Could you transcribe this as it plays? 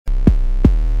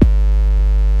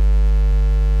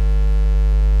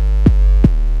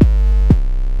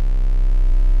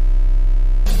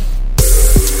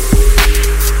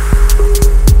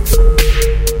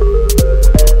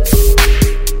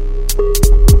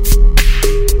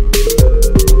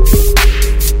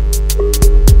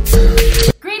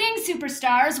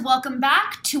welcome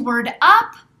back to Word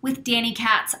Up with Danny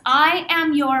Katz. I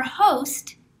am your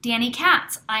host, Danny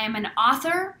Katz. I am an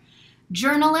author,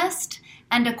 journalist,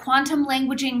 and a quantum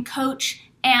languaging coach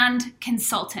and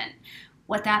consultant.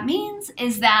 What that means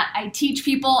is that I teach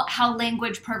people how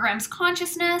language programs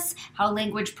consciousness, how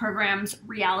language programs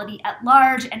reality at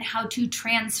large, and how to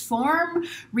transform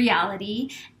reality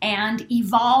and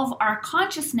evolve our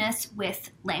consciousness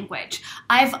with language.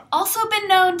 I've also been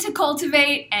known to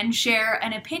cultivate and share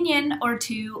an opinion or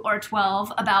 2 or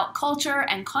 12 about culture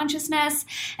and consciousness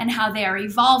and how they are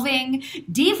evolving,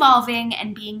 devolving,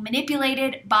 and being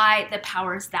manipulated by the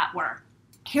powers that were.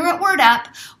 Here at Word Up,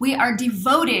 we are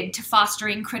devoted to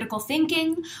fostering critical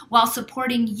thinking while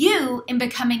supporting you in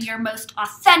becoming your most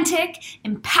authentic,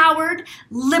 empowered,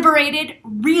 liberated,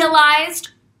 realized,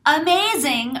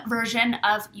 amazing version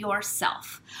of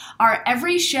yourself. Our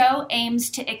every show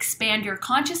aims to expand your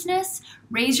consciousness,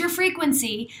 raise your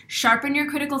frequency, sharpen your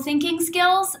critical thinking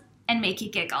skills, and make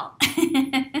you giggle.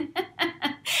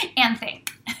 And think.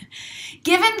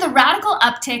 Given the radical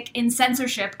uptick in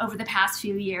censorship over the past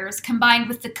few years, combined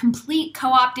with the complete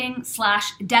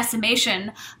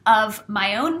co-opting/decimation of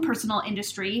my own personal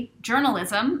industry,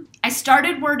 journalism, I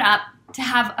started Word Up to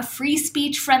have a free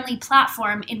speech-friendly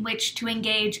platform in which to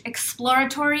engage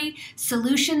exploratory,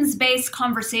 solutions-based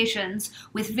conversations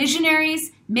with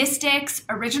visionaries, mystics,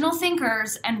 original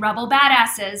thinkers, and rebel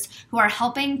badasses who are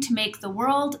helping to make the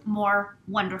world more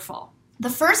wonderful. The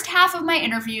first half of my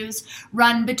interviews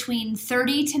run between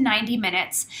 30 to 90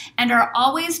 minutes and are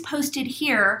always posted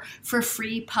here for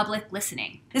free public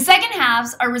listening. The second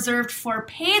halves are reserved for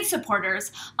paid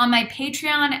supporters on my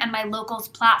Patreon and my Locals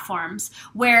platforms,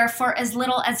 where for as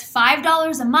little as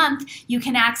 $5 a month, you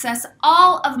can access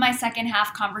all of my second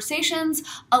half conversations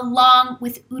along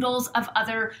with oodles of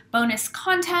other bonus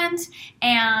content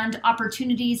and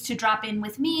opportunities to drop in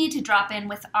with me, to drop in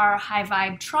with our high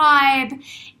vibe tribe,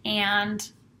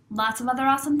 and lots of other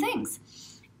awesome things.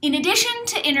 In addition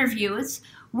to interviews,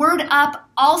 Word Up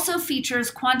also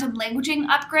features quantum languaging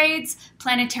upgrades,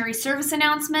 planetary service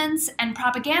announcements, and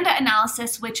propaganda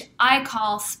analysis, which I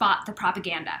call Spot the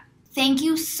Propaganda. Thank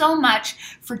you so much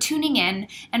for tuning in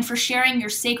and for sharing your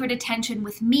sacred attention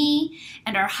with me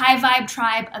and our high vibe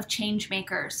tribe of change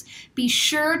makers. Be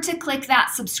sure to click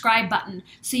that subscribe button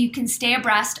so you can stay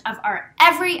abreast of our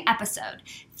every episode.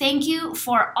 Thank you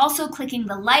for also clicking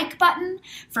the like button,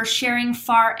 for sharing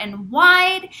far and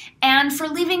wide, and for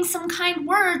leaving some kind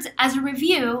words as a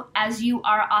review as you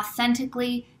are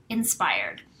authentically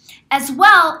inspired. As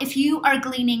well, if you are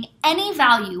gleaning any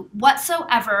value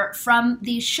whatsoever from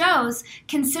these shows,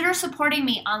 consider supporting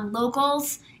me on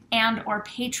Locals and or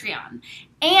Patreon.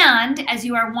 And as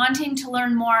you are wanting to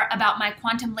learn more about my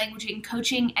quantum languaging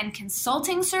coaching and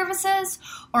consulting services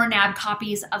or nab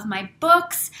copies of my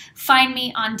books, find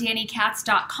me on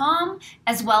DannyKatz.com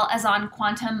as well as on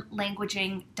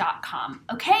quantumlanguaging.com.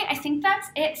 Okay, I think that's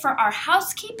it for our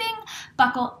housekeeping.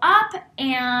 Buckle up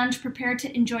and prepare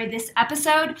to enjoy this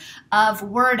episode of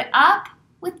Word Up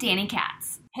with Danny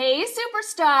Katz. Hey,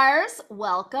 superstars,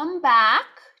 welcome back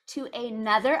to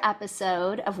another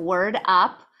episode of Word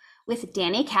Up with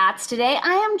Danny Katz. Today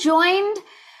I am joined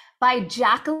by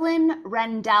Jacqueline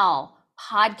Rendell,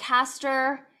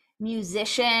 podcaster,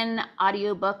 musician,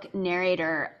 audiobook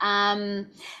narrator.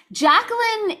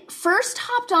 Jacqueline first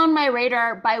hopped on my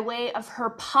radar by way of her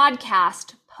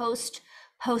podcast,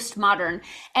 Postmodern.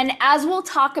 And as we'll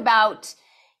talk about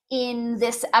in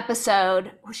this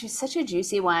episode, which is such a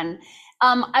juicy one,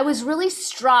 I was really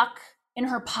struck in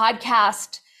her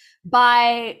podcast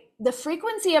by the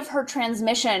frequency of her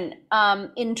transmission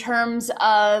in terms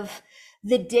of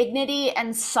the dignity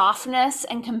and softness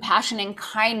and compassion and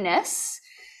kindness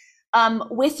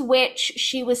with which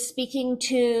she was speaking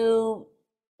to,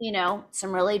 you know,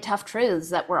 some really tough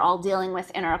truths that we're all dealing with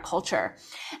in our culture.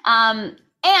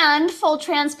 And full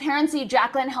transparency,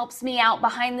 Jacqueline helps me out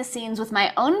behind the scenes with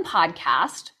my own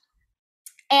podcast.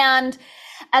 And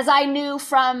as I knew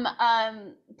from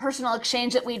personal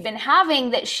exchange that we'd been having,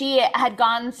 that she had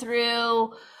gone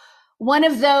through one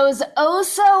of those oh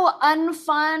so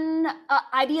unfun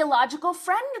ideological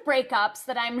friend breakups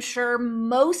that I'm sure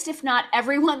most, if not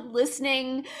everyone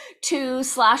listening to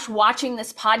 / watching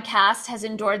this podcast has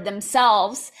endured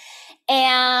themselves.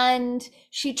 And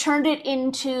she turned it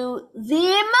into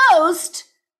the most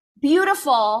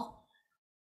beautiful,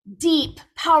 deep,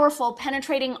 powerful,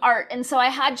 penetrating art. And so I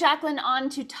had Jacqueline on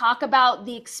to talk about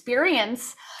the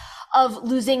experience of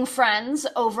losing friends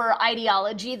over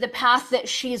ideology, the path that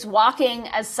she's walking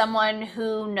as someone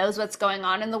who knows what's going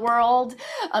on in the world,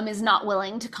 is not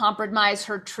willing to compromise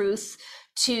her truth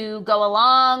to go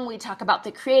along. We talk about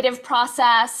the creative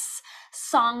process,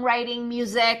 songwriting,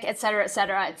 music, et cetera, et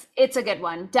cetera. It's a good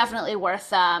one. Definitely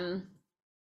worth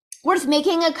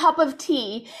making a cup of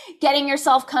tea, getting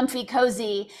yourself comfy,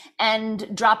 cozy,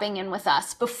 and dropping in with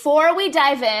us. Before we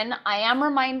dive in, I am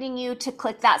reminding you to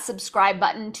click that subscribe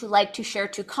button, to like, to share,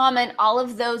 to comment. All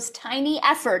of those tiny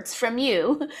efforts from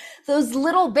you, those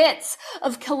little bits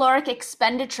of caloric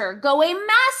expenditure, go a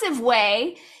massive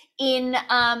way in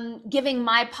giving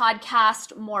my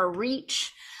podcast more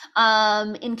reach,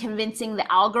 in convincing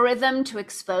the algorithm to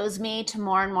expose me to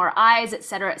more and more eyes, et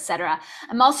cetera, et cetera.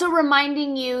 I'm also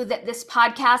reminding you that this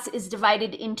podcast is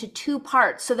divided into two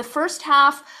parts. So the first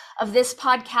half of this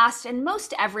podcast, and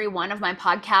most every one of my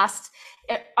podcasts,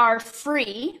 are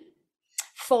free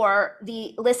for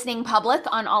the listening public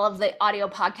on all of the audio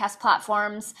podcast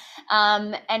platforms,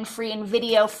 and free in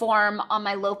video form on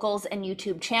my locals and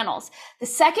YouTube channels. The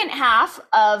second half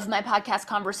of my podcast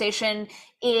conversation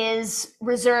is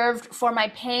reserved for my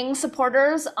paying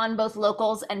supporters on both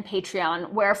locals and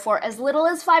Patreon, where for as little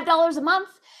as $5 a month,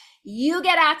 you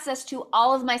get access to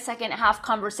all of my second half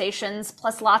conversations,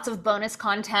 plus lots of bonus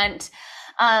content.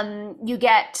 You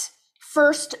get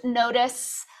first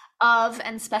notice of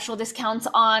and special discounts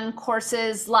on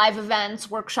courses, live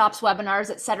events, workshops, webinars,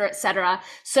 et cetera, et cetera.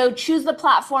 So choose the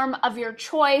platform of your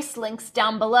choice, links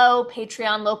down below,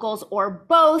 Patreon, locals, or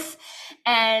both.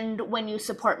 And when you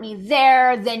support me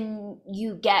there, then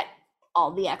you get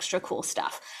all the extra cool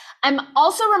stuff. I'm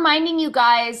also reminding you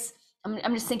guys,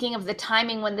 I'm just thinking of the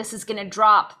timing when this is going to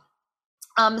drop.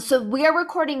 So we are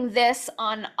recording this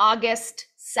on August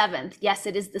 7th. Yes,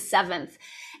 it is the 7th.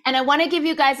 And I want to give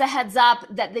you guys a heads up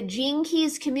that the Gene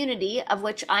Keys community, of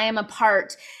which I am a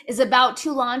part, is about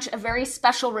to launch a very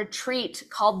special retreat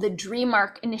called the Dream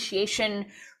Arc Initiation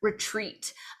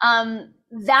Retreat.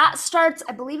 That starts,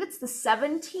 I believe it's the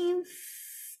 17th,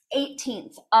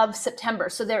 18th of September.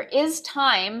 So there is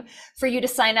time for you to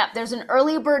sign up. There's an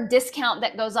early bird discount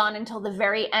that goes on until the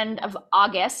very end of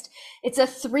August. It's a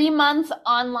 3-month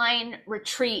online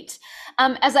retreat.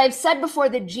 As I've said before,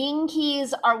 the Gene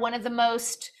Keys are one of the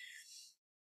most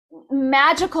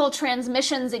magical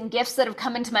transmissions and gifts that have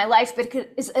come into my life, because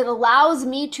it allows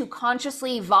me to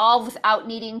consciously evolve without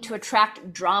needing to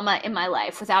attract drama in my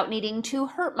life, without needing to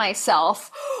hurt myself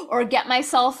or get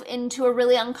myself into a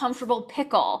really uncomfortable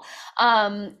pickle.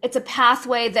 It's a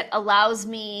pathway that allows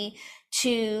me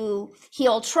to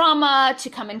heal trauma, to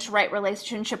come into right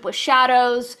relationship with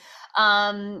shadows,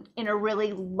 in a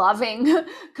really loving,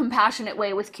 compassionate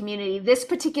way with community. This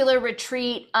particular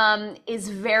retreat is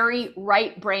very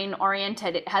right brain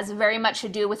oriented. It has very much to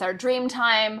do with our dream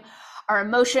time, our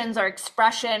emotions, our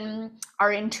expression,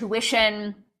 our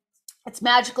intuition. It's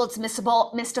magical, it's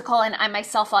mystical, and I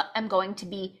myself am going to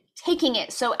be taking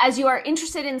it. So as you are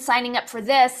interested in signing up for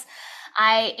this,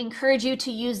 I encourage you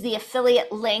to use the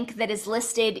affiliate link that is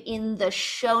listed in the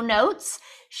show notes.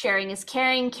 Sharing is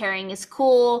caring, caring is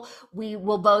cool. We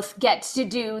will both get to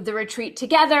do the retreat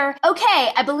together. Okay,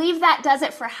 I believe that does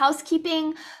it for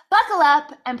housekeeping. Buckle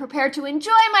up and prepare to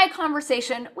enjoy my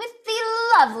conversation with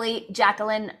the lovely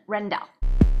Jacqueline Rendell.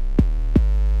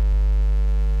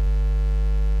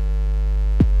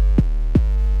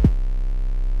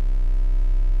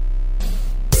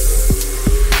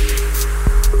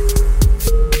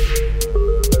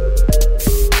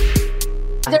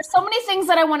 There's so many things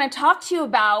that I want to talk to you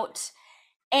about.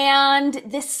 And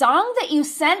this song that you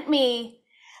sent me,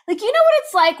 like, you know what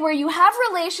it's like where you have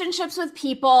relationships with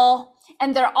people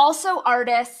and they're also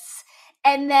artists,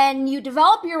 and then you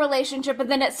develop your relationship, and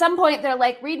then at some point they're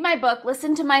like, read my book,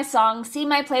 listen to my song, see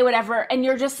my play, whatever. And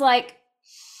you're just like,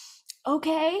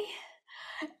 okay.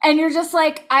 And you're just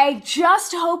like, I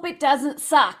just hope it doesn't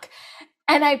suck.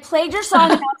 And I played your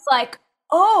song and I was like,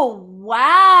 oh,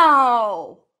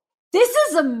 wow. This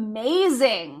is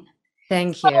amazing.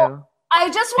 Thank you. I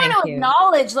just want to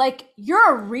acknowledge, like,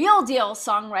 you're a real deal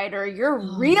songwriter. You're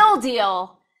a real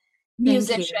deal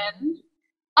musician.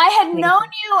 I had known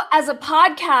you as a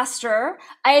podcaster.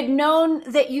 I had known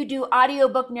that you do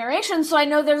audiobook narration. So I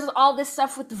know there's all this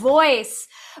stuff with voice,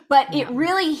 but it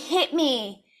really hit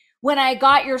me when I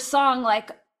got your song,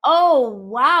 like, oh,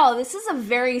 wow, this is a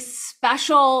very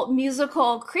special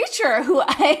musical creature who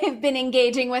I have been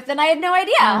engaging with, and I had no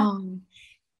idea. Oh,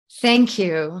 thank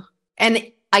you.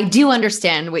 And I do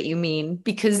understand what you mean,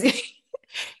 because,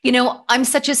 you know, I'm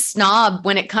such a snob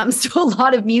when it comes to a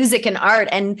lot of music and art,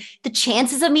 and the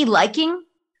chances of me liking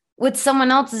what someone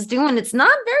else is doing, it's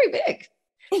not very big.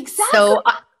 Exactly. So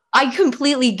I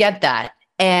completely get that.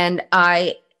 And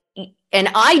I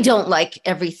don't like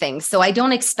everything. So I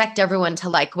don't expect everyone to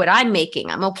like what I'm making.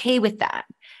 I'm okay with that.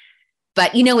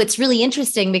 But, you know, it's really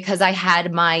interesting because I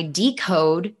had my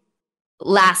decode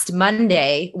last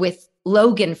Monday with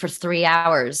Logan for 3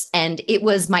 hours. And it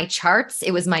was my charts,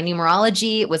 it was my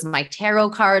numerology, it was my tarot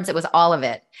cards, it was all of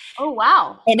it. Oh,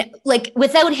 wow. And like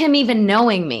without him even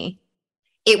knowing me,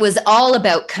 it was all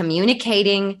about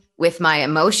communicating with my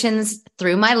emotions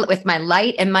with my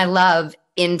light and my love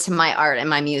into my art and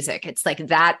my music. It's like,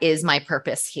 that is my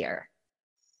purpose here.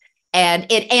 And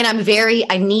I'm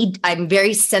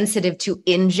very sensitive to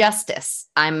injustice.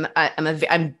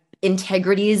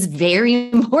 Integrity is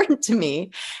very important to me.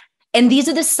 And these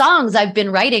are the songs I've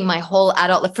been writing my whole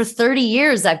adult life. For 30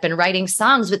 years, I've been writing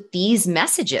songs with these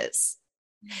messages.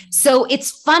 So it's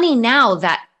funny now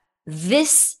that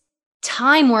this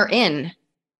time we're in,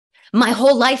 my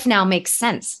whole life now makes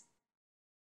sense.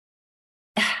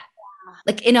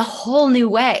 Like in a whole new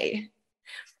way.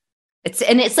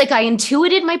 It's like I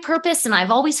intuited my purpose and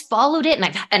I've always followed it.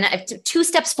 And I've 2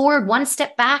 steps forward, 1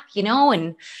 step back,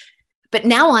 but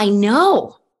now I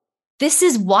know this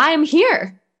is why I'm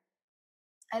here.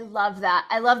 I love that.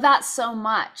 I love that so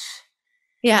much.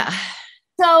 Yeah.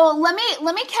 So let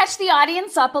me catch the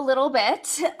audience up a little bit.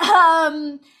 So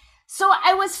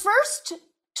I was first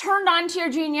turned on to your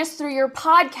genius through your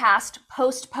podcast,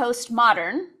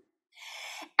 Postmodern.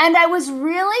 And I was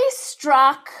really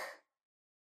struck.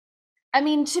 I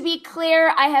mean, to be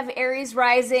clear, I have Aries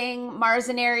rising, Mars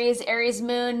in Aries, Aries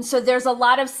moon. So there's a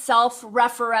lot of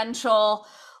self-referential,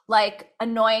 like,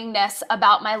 annoyingness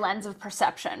about my lens of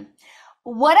perception.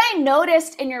 What I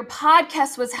noticed in your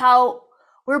podcast was how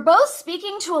we're both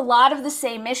speaking to a lot of the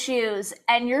same issues,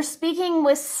 and you're speaking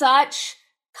with such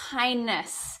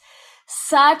kindness,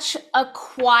 such a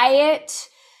quiet,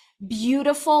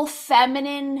 beautiful,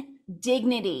 feminine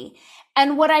dignity.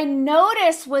 And what I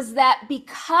noticed was that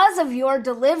because of your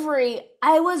delivery,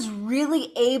 I was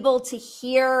really able to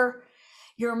hear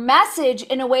your message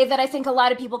in a way that I think a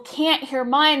lot of people can't hear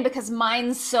mine, because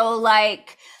mine's so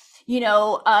like,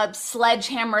 a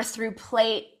sledgehammer through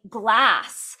plate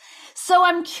glass. So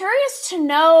I'm curious to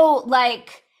know,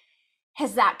 like,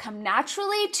 has that come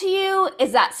naturally to you?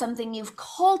 Is that something you've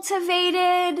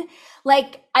cultivated?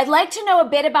 Like, I'd like to know a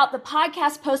bit about the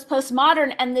podcast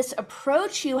Postmodern and this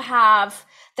approach you have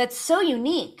that's so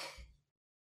unique.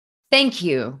 Thank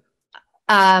you.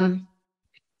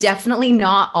 Definitely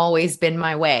not always been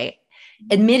my way.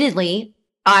 Admittedly,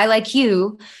 I, like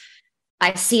you,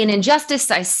 I see an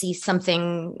injustice, I see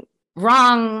something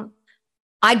wrong,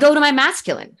 I go to my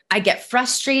masculine. I get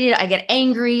frustrated, I get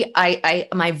angry,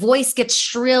 my voice gets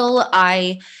shrill,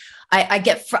 I'm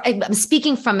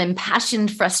speaking from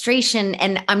impassioned frustration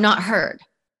and I'm not heard.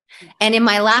 And in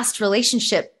my last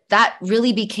relationship, that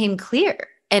really became clear.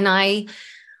 And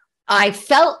I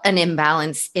felt an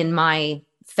imbalance in my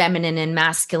feminine and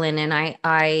masculine. And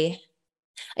I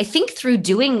think through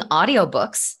doing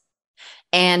audiobooks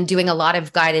and doing a lot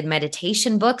of guided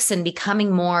meditation books and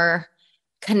becoming more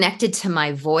connected to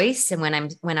my voice, and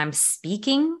when I'm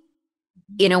speaking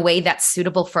in a way that's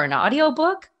suitable for an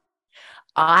audiobook,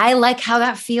 I like how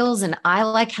that feels and I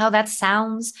like how that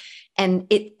sounds.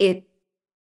 And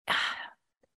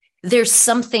there's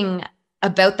something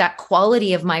about that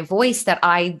quality of my voice that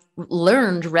I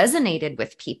learned resonated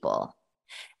with people.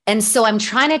 And so I'm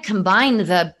trying to combine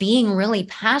the being really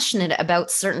passionate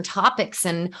about certain topics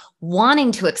and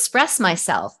wanting to express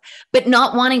myself, but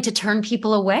not wanting to turn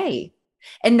people away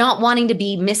and not wanting to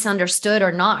be misunderstood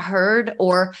or not heard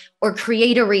or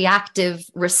create a reactive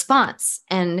response.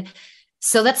 And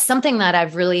so that's something that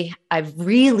I've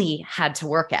really had to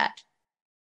work at.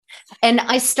 And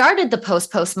I started the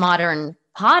Postmodern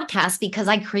podcast because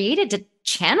I created a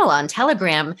channel on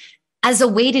Telegram as a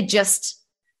way to just,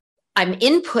 I'm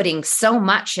inputting so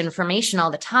much information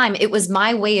all the time. It was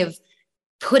my way of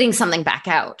putting something back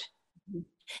out.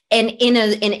 And in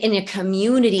a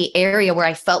community area where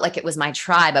I felt like it was my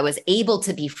tribe, I was able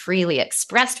to be freely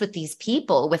expressed with these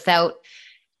people without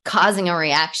causing a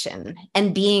reaction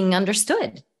and being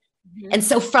understood. Mm-hmm. And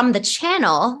so from the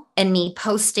channel and me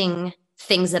posting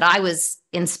things that I was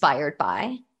inspired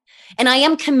by, and I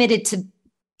am committed to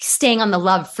staying on the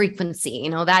love frequency,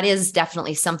 that is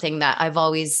definitely something that I've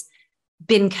always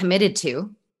been committed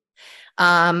to.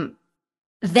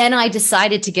 Then I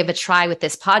decided to give a try with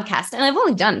this podcast, and I've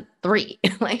only done 3.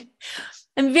 Like,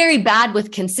 I'm very bad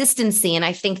with consistency. And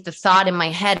I think the thought in my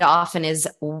head often is,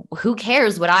 who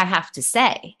cares what I have to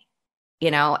say?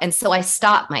 And so I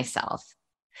stopped myself.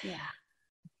 Yeah.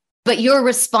 But your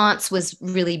response was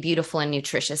really beautiful and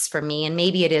nutritious for me. And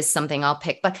maybe it is something I'll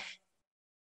pick, but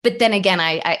then again,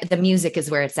 the music is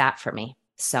where it's at for me.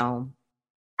 So.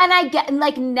 And I get,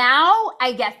 like, now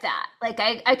I get that. Like,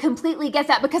 I completely get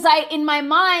that, because in my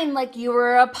mind, like, you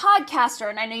were a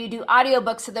podcaster and I know you do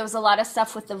audiobooks. So there was a lot of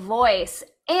stuff with the voice.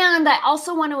 And I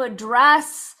also want to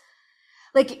address,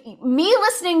 like, me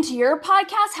listening to your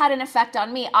podcast had an effect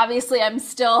on me. Obviously, I'm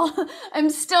still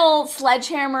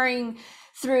sledgehammering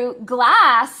through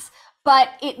glass, but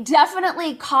it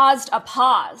definitely caused a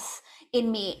pause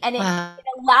in me. And it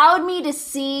allowed me to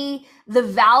see the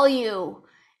value,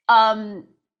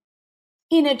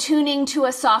 in attuning to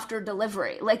a softer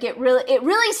delivery. Like, it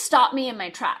really stopped me in my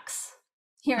tracks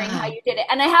hearing how you did it.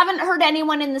 And I haven't heard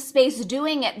anyone in the space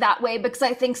doing it that way, because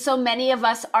I think so many of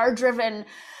us are driven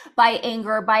by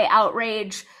anger, by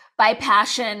outrage, by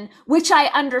passion, which I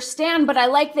understand. But I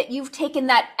like that you've taken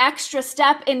that extra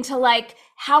step into, like,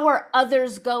 how are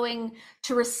others going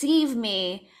to receive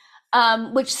me?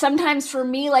 Which sometimes for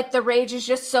me, like, the rage is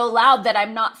just so loud that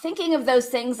I'm not thinking of those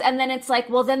things. And then it's like,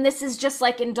 well, then this is just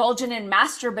like indulgent and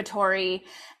masturbatory,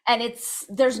 and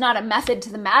there's not a method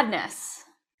to the madness.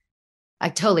 I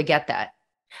totally get that.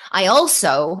 I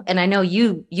also, and I know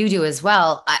you do as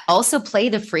well, I also play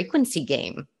the frequency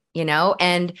game,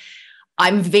 and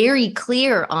I'm very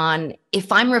clear on,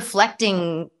 if I'm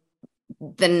reflecting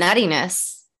the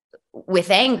nuttiness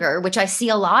with anger, which I see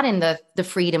a lot in the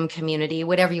freedom community,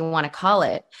 whatever you want to call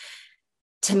it,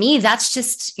 to me,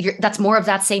 that's more of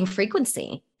that same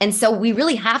frequency. And so we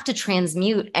really have to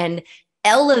transmute and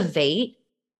elevate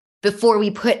before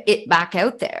we put it back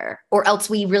out there, or else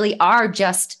we really are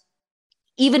just,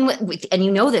 even with and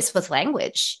this with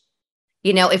language,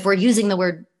 if we're using the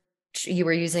word, you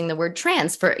were using the word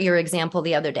trans for your example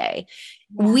the other day.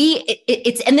 Yeah.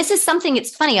 And this is something,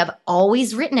 it's funny, I've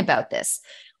always written about this.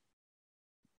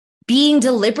 Being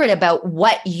deliberate about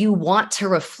what you want to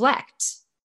reflect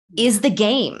is the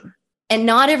game. And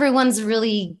not everyone's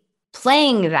really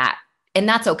playing that. And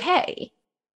that's okay.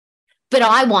 But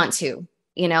I want to,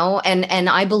 and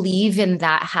I believe in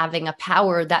that having a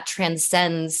power that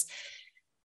transcends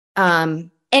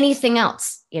anything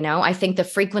else. I think the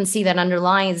frequency that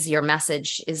underlies your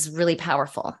message is really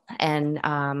powerful. And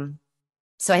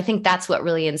so I think that's what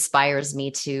really inspires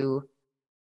me to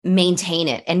maintain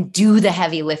it and do the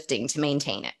heavy lifting to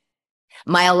maintain it.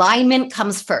 My alignment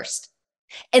comes first,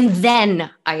 and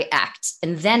then I act,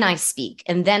 and then I speak,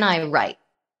 and then I write,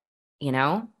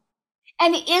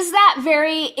 And is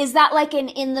that like an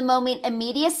in the moment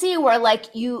immediacy, where, like,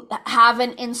 you have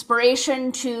an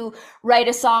inspiration to write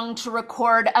a song, to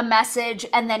record a message,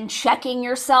 and then checking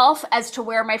yourself as to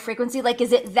where my frequency, like,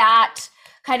 is it that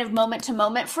kind of moment to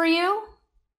moment for you?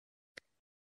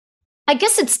 I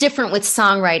guess it's different with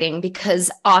songwriting,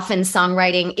 because often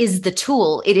songwriting is the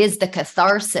tool. It is the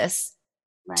catharsis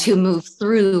to move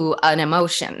through an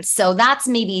emotion. So that's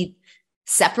maybe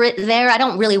separate there. I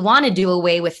don't really want to do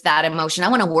away with that emotion. I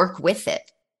want to work with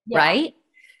it. Yeah. Right.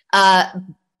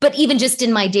 But even just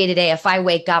in my day to day, if I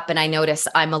wake up and I notice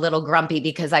I'm a little grumpy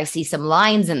because I see some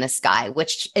lines in the sky,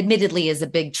 which admittedly is a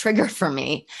big trigger for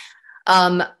me.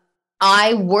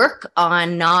 I work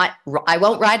on I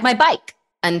won't ride my bike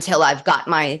until I've got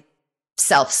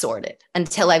myself sorted,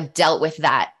 until I've dealt with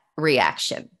that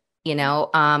reaction,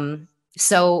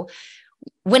 So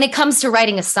when it comes to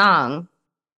writing a song,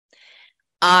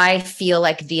 I feel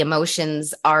like the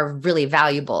emotions are really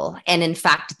valuable. And in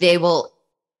fact, they're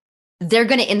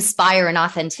going to inspire an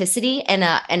authenticity and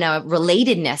a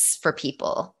relatedness for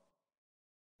people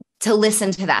to listen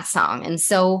to that song. And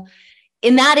so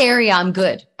in that area, I'm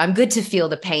good. I'm good to feel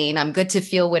the pain. I'm good to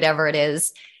feel whatever it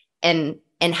is, and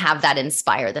have that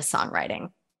inspire the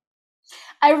songwriting.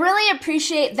 I really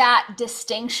appreciate that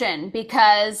distinction,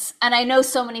 because, and I know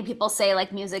so many people say,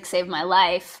 like, music saved my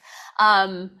life.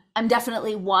 I'm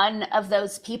definitely one of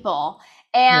those people.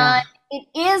 And it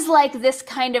is like this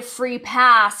kind of free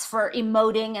pass for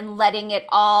emoting and letting it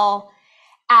all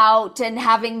out, and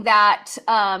having that,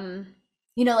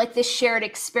 like, this shared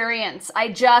experience.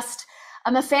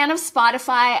 I'm a fan of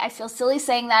Spotify. I feel silly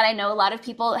saying that. I know a lot of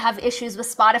people have issues with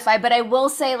Spotify, but I will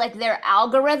say, like, their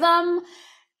algorithm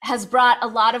has brought a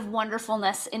lot of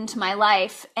wonderfulness into my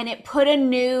life. And it put a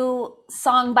new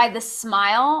song by The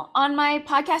Smile on my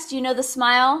podcast. Do you know The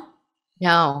Smile?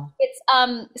 No.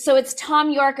 It's Tom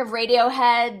York of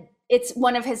Radiohead. It's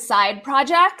one of his side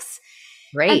projects.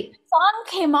 Great. And the song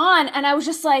came on, and I was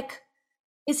just like,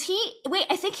 I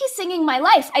think he's singing my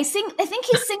life. I think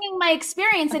he's singing my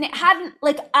experience. And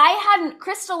I hadn't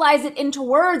crystallized it into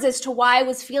words as to why I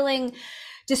was feeling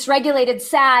dysregulated,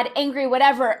 sad, angry,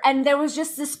 whatever. And there was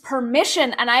just this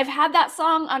permission. And I've had that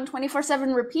song on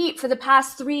 24/7 repeat for the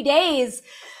past 3 days,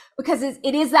 because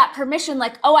it is that permission,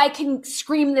 like, oh, I can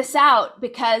scream this out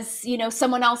because,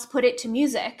 someone else put it to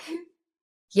music.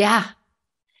 Yeah.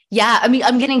 Yeah. I mean,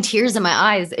 I'm getting tears in my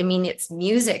eyes. I mean, it's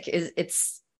music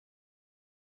it's,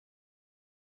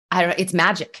 I don't know, it's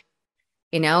magic,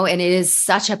 and it is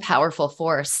such a powerful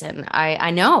force. And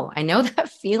I know that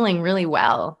feeling really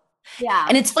well. Yeah.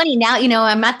 And it's funny now,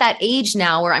 I'm at that age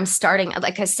now where I'm starting,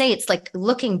 like I say, it's like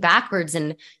looking backwards,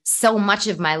 and so much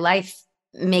of my life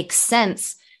makes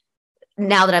sense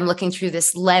now that I'm looking through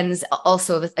this lens,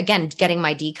 also, again, getting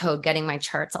my decode, getting my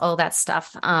charts, all that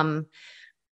stuff. But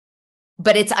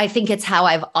I think it's how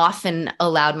I've often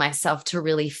allowed myself to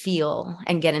really feel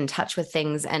and get in touch with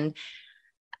things. And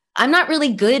I'm not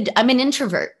really good. I'm an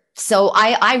introvert. So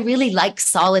I really like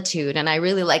solitude, and I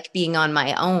really like being on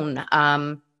my own.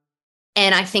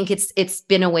 And I think it's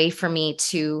been a way for me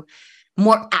to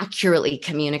more accurately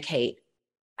communicate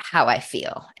how I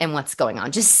feel and what's going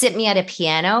on. Just sit me at a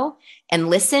piano and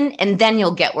listen, and then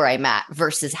you'll get where I'm at,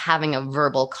 versus having a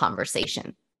verbal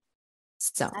conversation.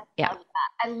 So, yeah.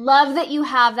 I love that you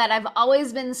have that. I've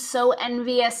always been so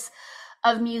envious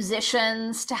of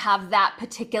musicians to have that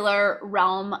particular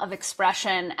realm of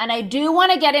expression. And I do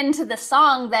want to get into the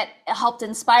song that helped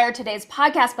inspire today's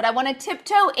podcast, but I want to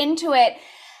tiptoe into it.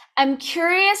 I'm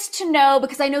curious to know,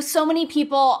 because I know so many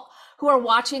people who are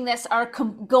watching this are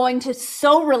going to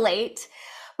so relate,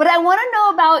 but I want to know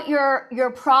about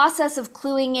your process of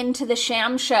cluing into the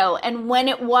sham show, and when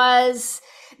it was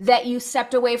that you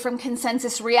stepped away from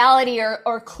consensus reality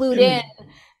or clued in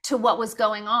to what was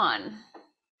going on.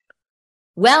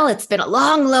 Well, it's been a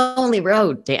long, lonely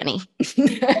road, Danny.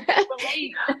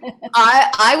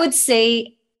 I would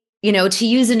say, to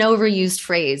use an overused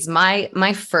phrase,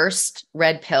 my first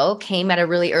red pill came at a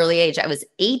really early age. I was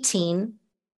 18.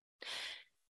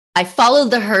 I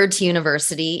followed the herd to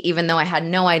university, even though I had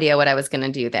no idea what I was going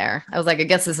to do there. I was like, I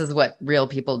guess this is what real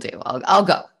people do. I'll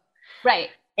go. Right.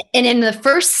 And in the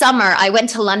first summer, I went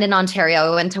to London,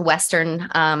 Ontario. I went to Western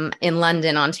in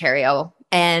London, Ontario,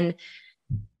 and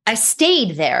I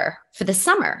stayed there for the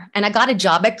summer, and I got a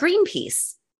job at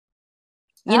Greenpeace.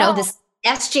 This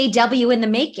SJW in the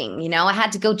making. I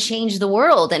had to go change the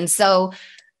world. And so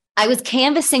I was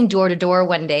canvassing door to door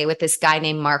one day with this guy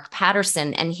named Mark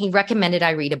Patterson, and he recommended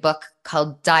I read a book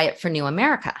called Diet for New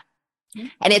America. Mm-hmm.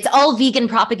 And it's all vegan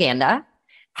propaganda.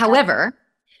 However,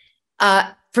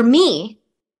 for me,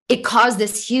 it caused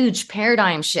this huge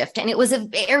paradigm shift. And it was a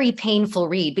very painful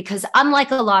read, because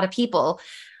unlike a lot of people,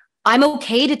 I'm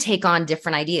okay to take on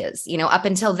different ideas. Up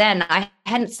until then, I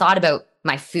hadn't thought about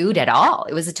my food at all.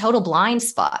 It was a total blind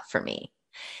spot for me.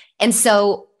 And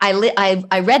so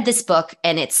I read this book,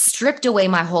 and it stripped away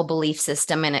my whole belief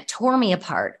system, and it tore me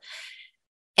apart.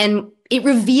 And it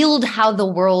revealed how the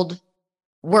world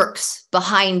works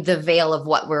behind the veil of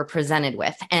what we're presented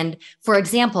with. And for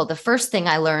example, the first thing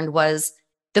I learned was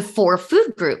the 4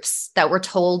 food groups that we're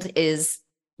told is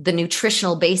the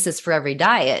nutritional basis for every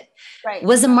diet, right,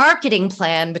 was a marketing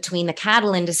plan between the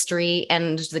cattle industry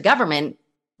and the government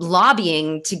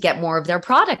lobbying to get more of their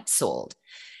products sold.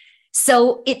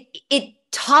 So it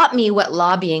taught me what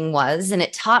lobbying was, and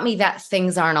it taught me that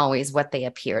things aren't always what they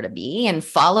appear to be, and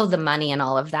follow the money and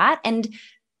all of that. And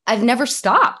I've never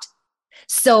stopped.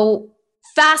 So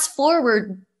fast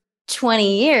forward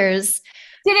 20 years.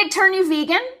 Did it turn you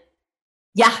vegan?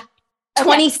 Yeah.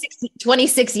 Okay.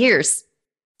 26 years.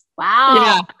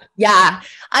 Wow. Yeah.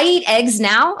 I eat eggs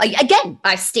now. Again,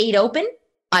 I've stayed open.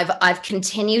 I've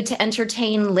continued to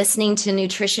entertain, listening to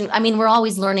nutrition. I mean, we're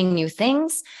always learning new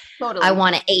things. Totally. I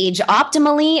want to age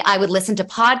optimally. I would listen to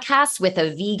podcasts with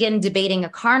a vegan debating a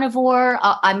carnivore.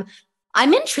 I'm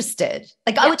interested.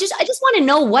 Like, yeah. I just want to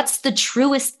know what's the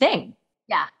truest thing.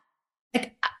 Yeah.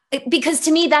 Because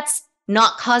to me, that's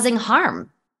not causing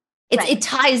harm. It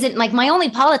ties in, like, my only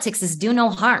politics is do no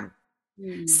harm.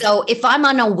 So if I'm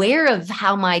unaware of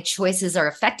how my choices are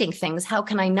affecting things, how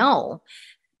can I know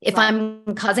if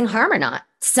I'm causing harm or not?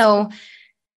 So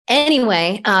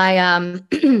anyway, I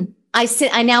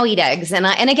now eat eggs, and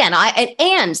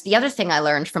the other thing I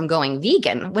learned from going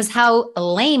vegan was how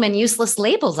lame and useless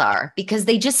labels are, because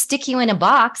they just stick you in a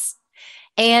box,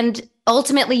 and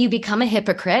ultimately you become a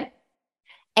hypocrite.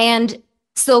 And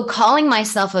so calling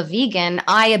myself a vegan,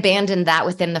 I abandoned that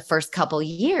within the first couple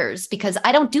years, because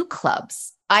I don't do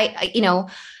clubs. I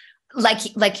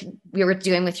like we were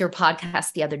doing with your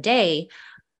podcast the other day,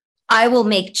 I will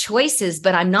make choices,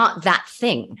 but I'm not that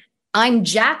thing. I'm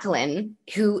Jacqueline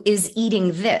who is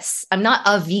eating this. I'm not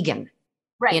a vegan,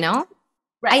 right?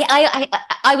 Right.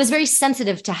 I was very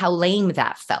sensitive to how lame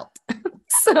that felt.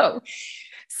 So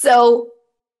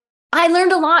I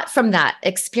learned a lot from that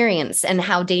experience, and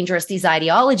how dangerous these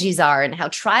ideologies are, and how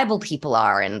tribal people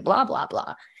are, and blah, blah,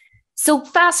 blah. So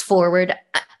fast forward,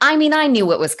 I mean, I knew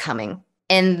what was coming.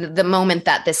 And the moment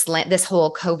that this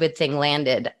whole COVID thing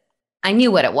landed, I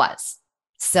knew what it was.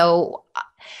 So,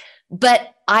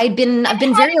 but I've been very.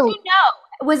 How did you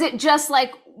know? Was it just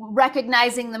like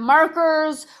recognizing the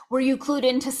markers? Were you clued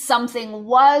into something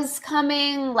was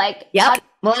coming? Like, yep.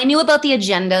 Well, I knew about the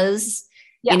agendas.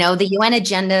 Yep. You know, the UN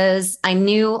agendas. I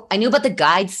knew about the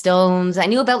guide stones. I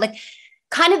knew about like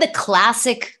kind of the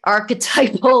classic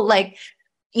archetypal, like,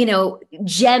 you know,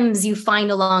 gems you find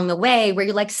along the way where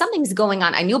you're like, something's going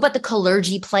on. I knew about the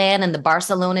Kalergi plan and the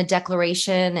Barcelona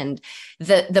Declaration and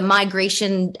the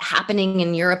migration happening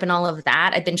in Europe and all of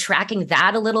that. I've been tracking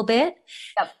that a little bit.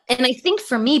 Yep. And I think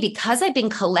for me, because I've been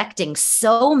collecting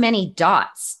so many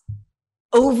dots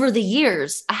over the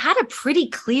years, I had a pretty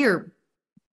clear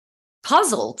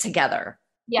puzzle together.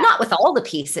 Yeah. Not with all the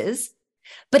pieces,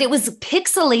 but it was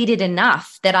pixelated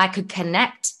enough that I could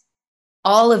connect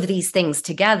all of these things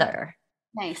together.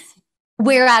 Nice.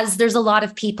 Whereas there's a lot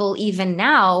of people even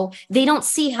now, they don't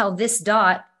see how this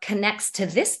dot connects to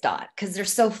this dot because they're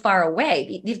so far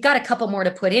away. You've got a couple more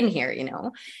to put in here, you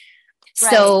know?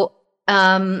 Right. So,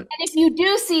 and if you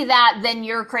do see that, then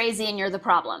you're crazy and you're the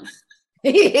problem.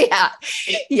 Yeah.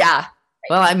 Yeah. Right.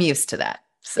 Well, I'm used to that.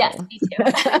 So. Yes, me too.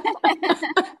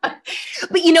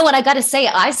 But you know what? I got to say,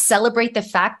 I celebrate the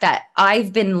fact that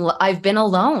I've been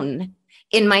alone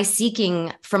in my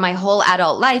seeking for my whole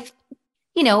adult life,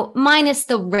 you know, minus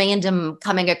the random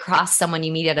coming across someone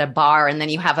you meet at a bar and then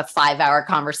you have a 5-hour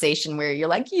conversation where you're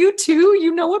like, you too,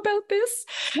 you know about this.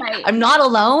 Right. I'm not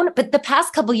alone, but the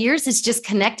past couple of years has just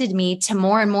connected me to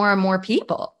more and more and more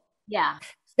people. Yeah.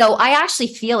 So I actually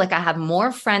feel like I have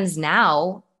more friends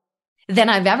now than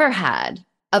I've ever had,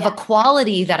 of a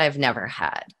quality that I've never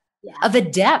had, of a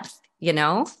depth, you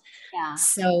know? Yeah.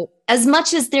 So as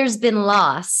much as there's been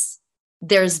loss,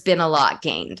 there's been a lot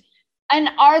gained. And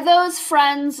are those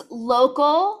friends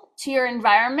local to your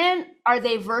environment? Are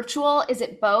they virtual? Is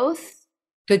it both?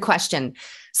 Good question.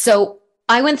 So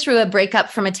I went through a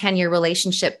breakup from a 10-year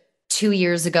relationship 2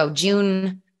 years ago,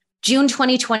 June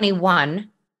 2021.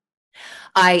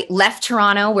 I left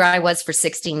Toronto, where I was for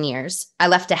 16 years. I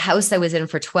left a house I was in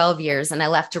for 12 years, and I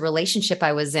left a relationship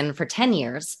I was in for 10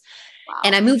 years. Wow.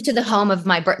 And I moved to the home of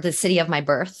the city of my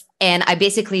birth. And I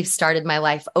basically started my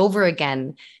life over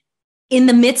again in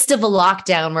the midst of a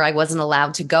lockdown where I wasn't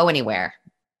allowed to go anywhere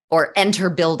or enter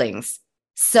buildings.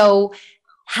 So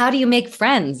how do you make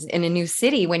friends in a new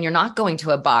city when you're not going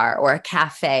to a bar or a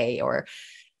cafe?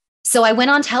 So I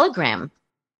went on Telegram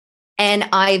and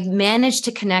I've managed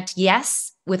to connect,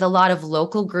 yes, with a lot of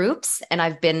local groups. And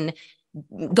I've been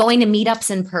going to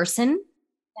meetups in person.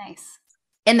 Nice.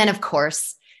 And then, of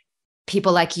course,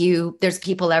 people like you, there's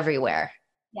people everywhere,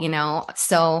 you know?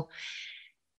 So,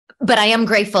 but I am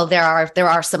grateful. There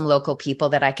are some local people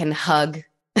that I can hug,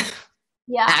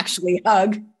 actually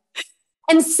hug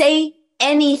and say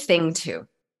anything to.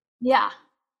 Yeah.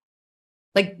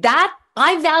 Like that.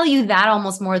 I value that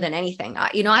almost more than anything.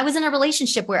 I was in a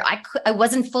relationship where I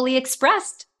wasn't fully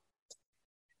expressed.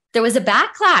 There was a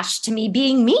backlash to me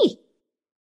being me.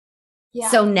 Yeah.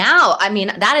 So now, I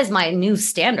mean, that is my new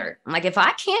standard. I'm like, if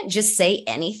I can't just say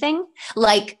anything,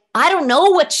 like, I don't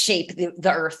know what shape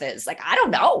the earth is. Like, I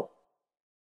don't know.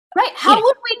 Right. How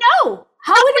would we know?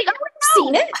 How would we know?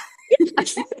 Seen it. It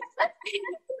sounds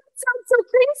so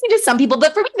crazy to some people,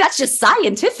 but for me, that's just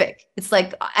scientific. It's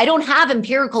like, I don't have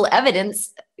empirical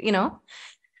evidence, you know,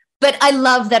 but I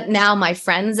love that now my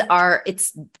friends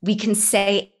we can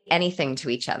say anything to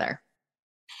each other.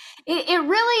 It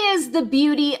really is the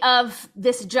beauty of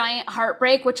this giant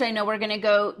heartbreak, which I know we're going to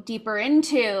go deeper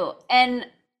into. And,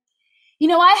 you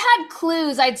know, I had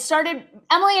clues. Emily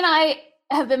and I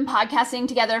have been podcasting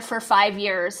together for 5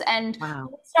 years. And when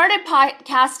we started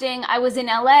podcasting, I was in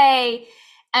LA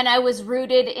and I was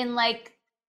I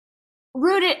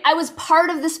was part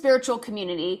of the spiritual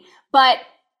community, but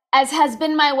as has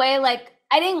been my way, like,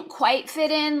 I didn't quite fit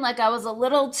in. Like, I was a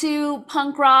little too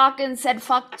punk rock and said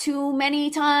fuck too many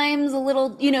times, a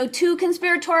little, you know, too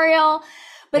conspiratorial.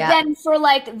 But then for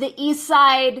like the East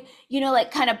Side, you know,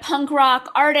 like kind of punk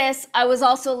rock artists, I was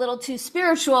also a little too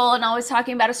spiritual and always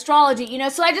talking about astrology, you know,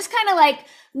 so I just kind of like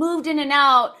moved in and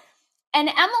out. And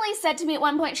Emily said to me at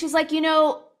one point, she's like, you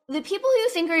know, the people who you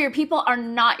think are your people are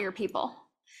not your people.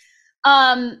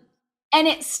 And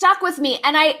it stuck with me.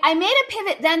 And I made a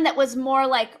pivot then that was more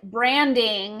like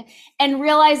branding and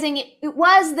realizing it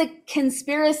was the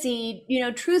conspiracy, you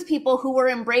know, truth people who were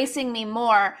embracing me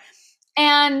more.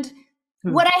 And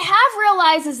what I have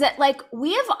realized is that like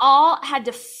we have all had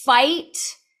to fight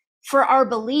for our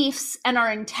beliefs and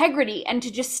our integrity and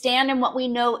to just stand in what we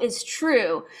know is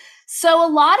true. So a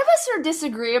lot of us are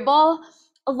disagreeable.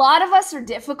 A lot of us are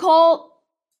difficult.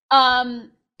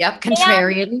 Yep.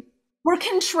 Contrarian. We're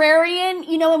contrarian,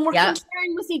 you know, and we're Yep.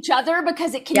 contrarian with each other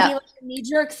because it can Yep. be like a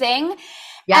knee-jerk thing.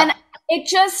 Yep. And it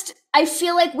just, I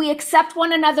feel like we accept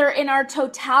one another in our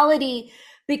totality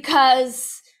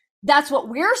because that's what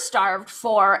we're starved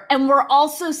for. And we're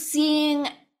also seeing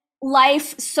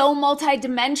life so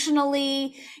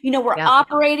multidimensionally. You know, we're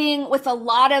operating with a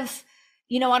lot of,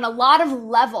 you know, on a lot of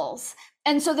levels.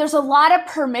 And so there's a lot of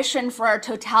permission for our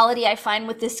totality, I find,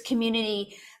 with this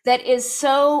community that is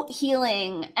so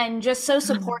healing and just so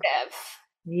supportive.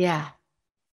 Yeah.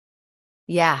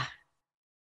 Yeah.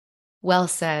 Well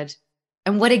said.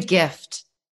 And what a gift,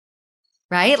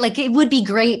 right? Like it would be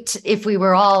great if we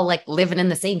were all like living in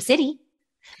the same city,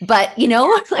 but you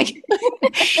know, like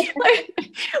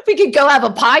we could go have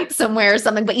a pint somewhere or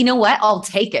something, but you know what? I'll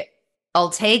take it. I'll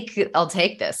take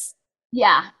this.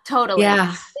 Yeah, totally.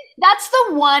 Yeah. That's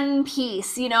the one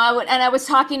piece, you know, I was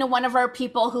talking to one of our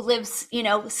people who lives, you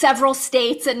know, several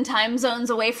states and time zones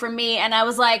away from me. And I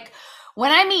was like, when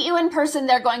I meet you in person,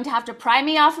 they're going to have to pry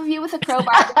me off of you with a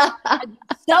crowbar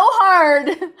so hard.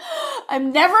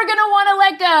 I'm never going to want to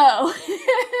let go.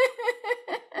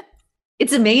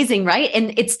 It's amazing, right?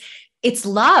 And it's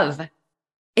love.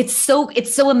 It's so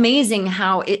amazing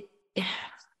how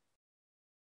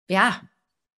yeah.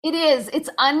 It is. It's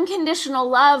unconditional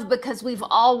love because we've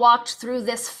all walked through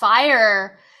this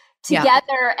fire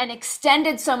together and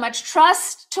extended so much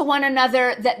trust to one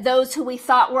another that those who we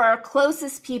thought were our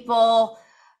closest people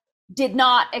did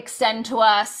not extend to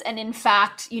us and in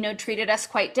fact, you know, treated us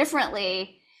quite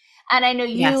differently. And I know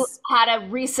you had a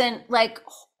recent, like,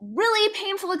 really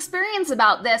painful experience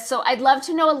about this. So I'd love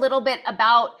to know a little bit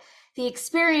about the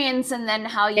experience and then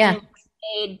how you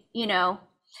made, you know,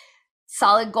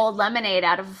 solid gold lemonade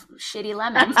out of shitty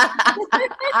lemons.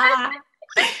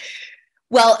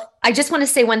 Well, I just want to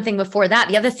say one thing before that.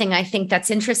 The other thing I think that's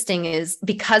interesting is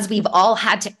because we've all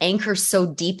had to anchor so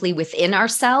deeply within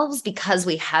ourselves, because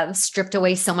we have stripped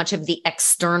away so much of the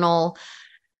external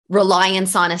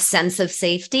reliance on a sense of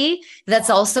safety, that's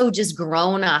also just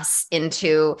grown us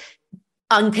into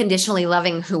unconditionally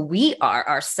loving who we are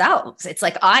ourselves. It's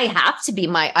like,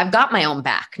 I've got my own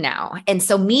back now. And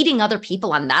so meeting other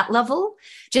people on that level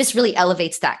just really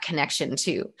elevates that connection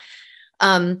too.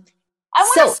 I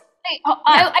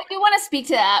do want to speak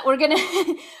to that. We're going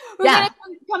to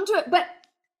come to it, but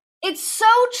it's so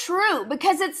true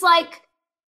because it's like,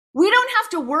 we don't have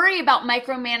to worry about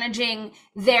micromanaging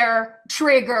their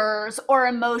triggers or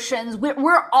emotions.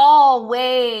 We're all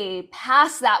way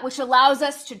past that, which allows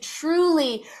us to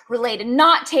truly relate and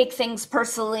not take things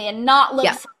personally and not look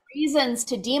for reasons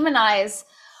to demonize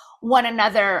one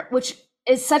another, which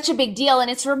is such a big deal.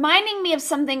 And it's reminding me of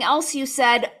something else you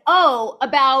said,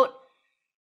 about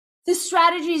the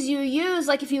strategies you use,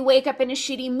 like if you wake up in a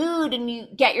shitty mood and you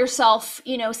get yourself,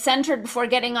 you know, centered before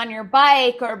getting on your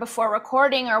bike or before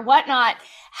recording or whatnot,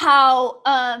 how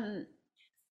I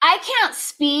can't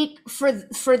speak for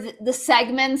the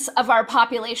segments of our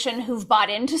population who've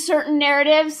bought into certain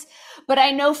narratives, but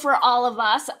I know for all of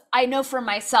us, I know for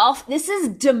myself, this has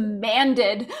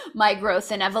demanded my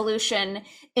growth and evolution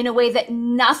in a way that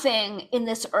nothing in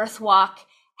this earth walk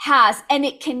has, and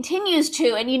it continues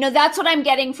to. And, you know, that's what I'm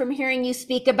getting from hearing you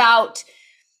speak about,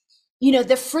 you know,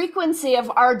 the frequency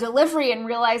of our delivery and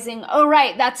realizing, oh,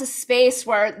 right, that's a space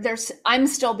where I'm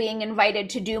still being invited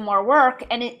to do more work.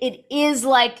 And it is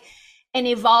like an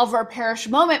evolve or perish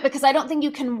moment, because I don't think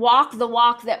you can walk the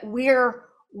walk that we're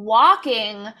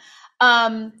walking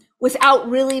without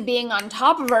really being on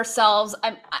top of ourselves.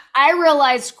 I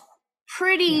realized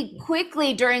pretty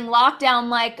quickly during lockdown,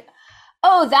 like,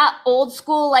 oh, that old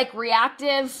school, like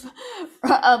reactive,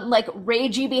 like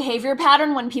ragey behavior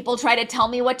pattern when people try to tell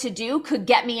me what to do could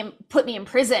put me in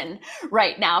prison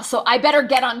right now. So I better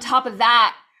get on top of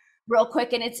that real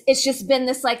quick. And it's just been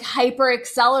this like hyper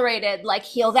accelerated, like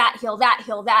heal that.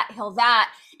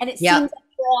 And it seems like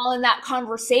we're all in that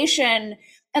conversation.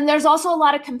 And there's also a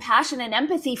lot of compassion and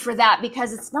empathy for that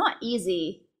because it's not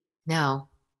easy. No,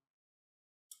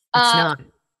 it's not.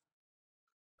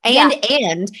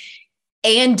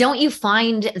 And don't you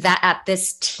find that at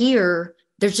this tier,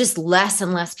 there's just less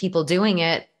and less people doing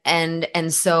it. And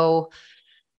so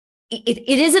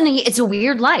it's a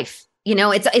weird life. You know,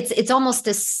 it's almost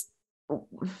this, I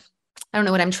don't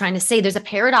know what I'm trying to say. There's a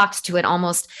paradox to it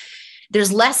almost.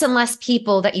 There's less and less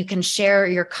people that you can share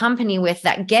your company with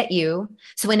that get you.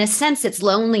 So in a sense, it's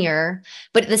lonelier,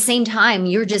 but at the same time,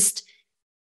 you're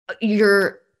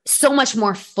so much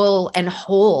more full and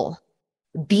whole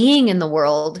being in the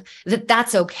world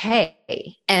that's okay.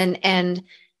 And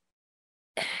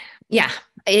yeah,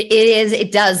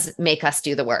 it does make us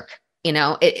do the work, you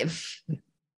know,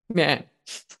 man.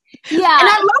 Yeah. And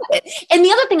I love it. And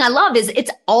the other thing I love is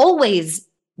it's always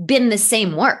been the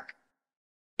same work.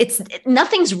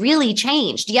 Nothing's really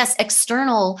changed. Yes,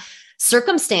 external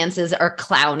circumstances are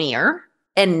clownier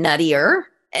and nuttier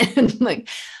and like,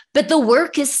 but the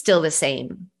work is still the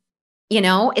same.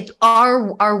 It's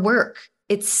our work.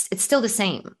 It's still the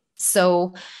same.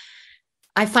 So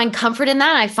I find comfort in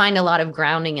that. I find a lot of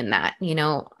grounding in that.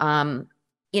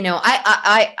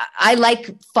 I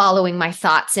like following my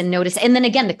thoughts and notice. And then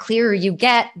again, the clearer you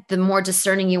get, the more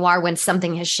discerning you are when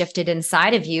something has shifted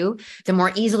inside of you, the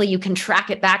more easily you can track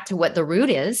it back to what the root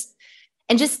is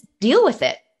and just deal with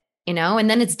it, and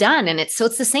then it's done. And it's the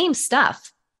same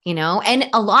stuff, and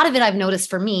a lot of it I've noticed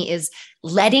for me is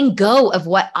letting go of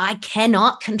what I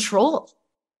cannot control.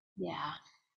 Yeah.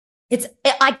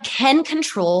 I can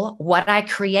control what I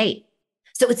create.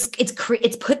 So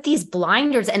it's put these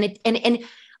blinders and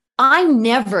I'm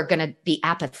never going to be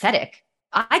apathetic.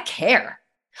 I care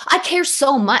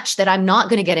so much that I'm not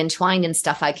going to get entwined in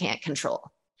stuff I can't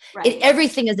control. Right.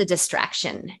 Everything is a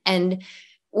distraction and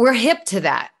we're hip to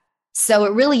that. So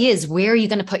it really is, where are you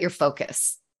going to put your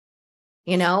focus?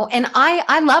 And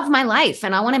I love my life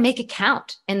and I want to make it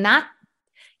count, and that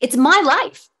it's my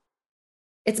life.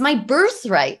 It's my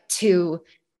birthright to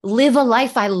live a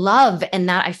life I love and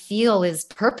that I feel is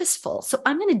purposeful. So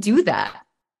I'm going to do that.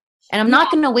 And I'm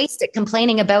not going to waste it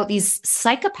complaining about these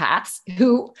psychopaths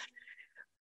who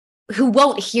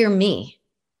won't hear me,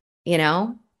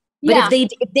 But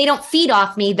if they don't feed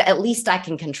off me, at least I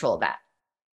can control that.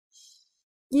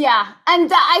 Yeah.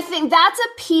 And I think that's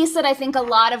a piece that I think a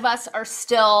lot of us are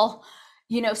still,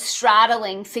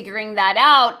 straddling, figuring that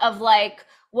out of like,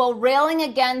 well, railing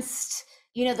against,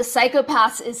 the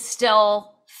psychopaths is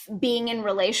still being in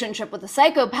relationship with the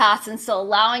psychopaths and still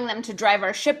allowing them to drive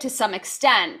our ship to some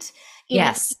extent.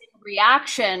 Yes.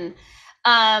 Reaction.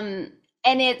 And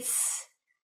it's,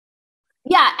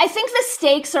 I think the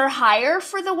stakes are higher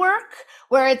for the work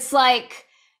where it's like,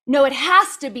 no, it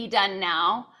has to be done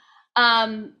now.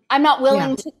 I'm not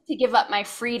willing to give up my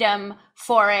freedom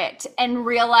for it, and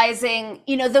realizing,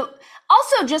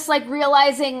 also just like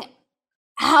realizing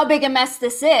how big a mess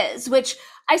this is, which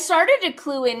I started to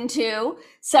clue into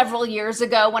several years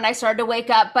ago when I started to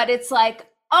wake up, but it's like,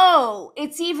 oh,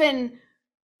 it's even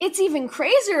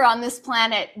crazier on this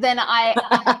planet than I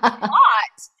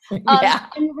thought.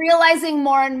 And realizing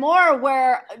more and more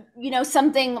where,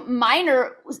 something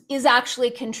minor is actually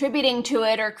contributing to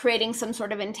it or creating some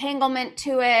sort of entanglement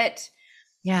to it.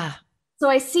 Yeah. So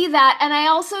I see that. And I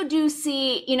also do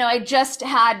see, I just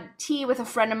had tea with a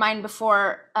friend of mine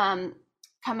before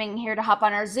coming here to hop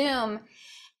on our Zoom.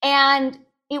 And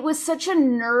it was such a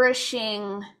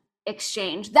nourishing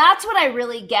exchange. That's what I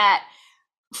really get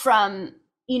from,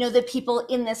 the people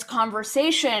in this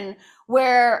conversation,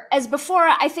 where as before,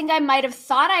 I think I might have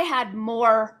thought I had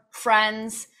more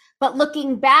friends, but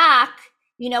looking back,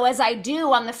 as I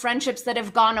do on the friendships that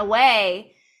have gone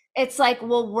away, it's like,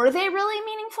 well, were they really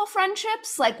meaningful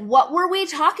friendships? Like, what were we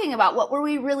talking about? What were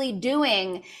we really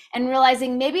doing? And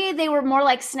realizing maybe they were more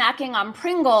like snacking on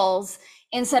Pringles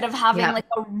instead of having like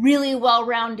a really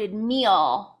well-rounded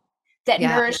meal that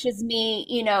nourishes me,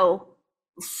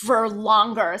 for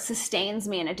longer, sustains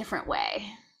me in a different way.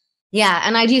 Yeah.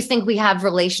 And I do think we have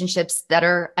relationships that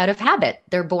are out of habit.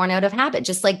 They're born out of habit,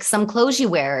 just like some clothes you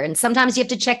wear. And sometimes you have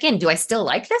to check in. Do I still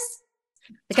like this?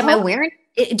 Like, am I wearing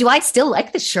it? Do I still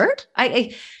like the shirt?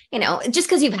 I just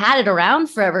because you've had it around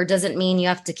forever doesn't mean you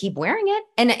have to keep wearing it.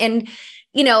 And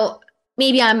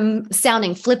maybe I'm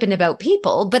sounding flippant about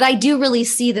people, but I do really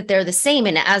see that they're the same.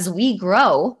 And as we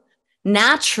grow,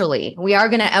 naturally, we are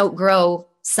going to outgrow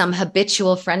some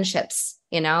habitual friendships,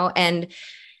 and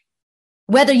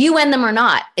whether you end them or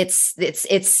not, it's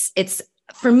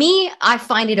for me, I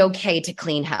find it okay to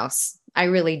clean house. I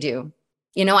really do.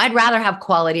 I'd rather have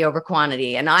quality over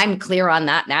quantity, and I'm clear on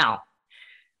that now.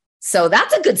 So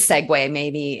that's a good segue,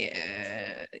 maybe.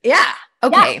 Okay. Yeah,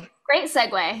 great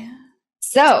segue.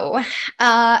 So,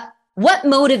 what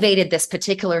motivated this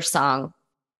particular song?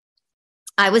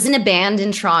 I was in a band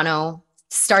in Toronto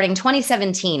starting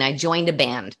 2017. I joined a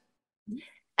band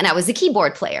and I was a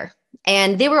keyboard player,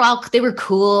 and they were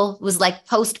cool. It was like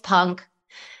post-punk.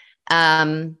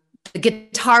 The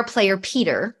guitar player,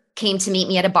 Peter, came to meet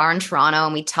me at a bar in Toronto,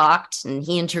 and we talked, and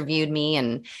he interviewed me,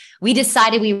 and we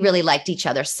decided we really liked each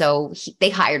other. So they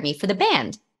hired me for the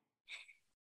band.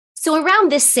 So around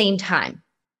this same time,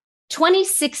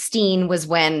 2016 was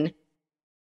when,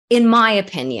 in my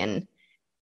opinion,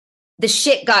 the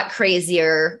shit got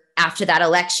crazier after that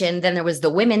election. Then there was the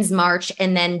Women's March.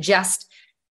 And then just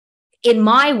in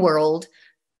my world,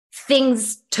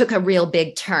 things took a real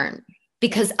big turn.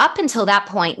 because up until that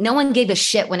point, no one gave a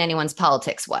shit what anyone's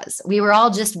politics was. We were all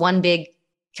just one big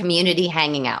community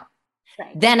hanging out.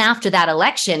 Right. Then after that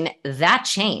election, that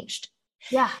changed.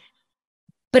 Yeah.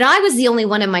 But I was the only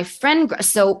one in my friend.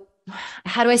 So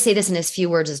how do I say this in as few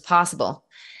words as possible?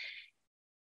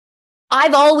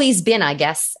 I've always been, I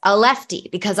guess, a lefty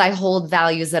because I hold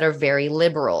values that are very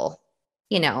liberal,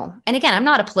 And again, I'm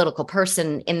not a political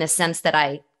person in the sense that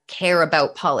I care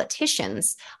about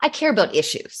politicians. I care about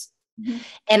issues. Mm-hmm.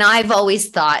 And I've always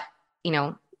thought,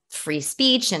 free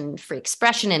speech and free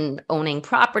expression and owning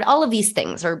property, all of these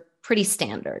things are pretty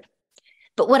standard.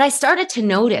 But what I started to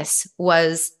notice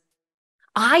was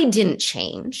I didn't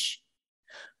change,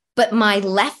 but my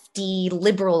lefty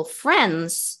liberal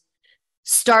friends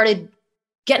started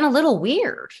getting a little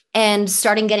weird and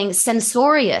starting getting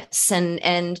censorious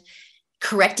and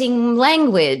correcting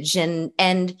language and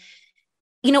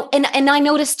I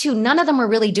noticed too, none of them were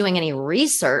really doing any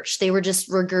research. They were just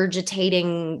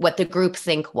regurgitating what the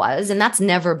groupthink was. And that's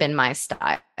never been my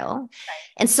style. Right.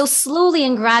 And so slowly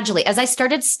and gradually, as I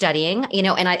started studying,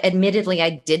 and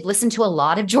I did listen to a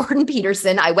lot of Jordan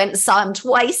Peterson. I went and saw him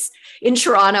twice in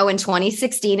Toronto in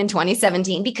 2016 and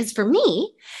 2017, because for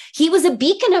me, he was a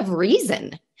beacon of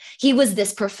reason. He was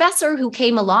this professor who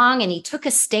came along and he took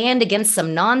a stand against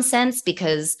some nonsense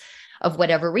because of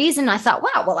whatever reason. I thought,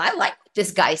 wow, well, I like what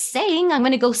this guy's saying. I'm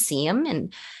going to go see him.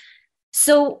 And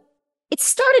so it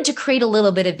started to create a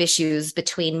little bit of issues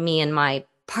between me and my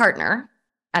partner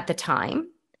at the time,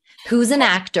 who's an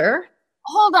actor.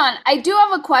 Hold on. I do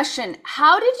have a question.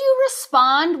 How did you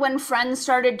respond when friends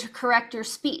started to correct your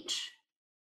speech?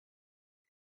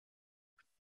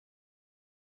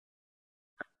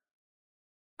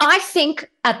 I think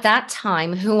at that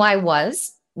time, who I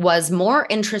was more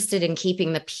interested in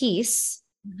keeping the peace.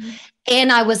 Mm-hmm.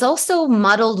 And I was also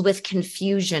muddled with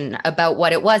confusion about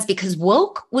what it was, because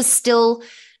woke was still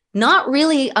not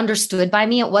really understood by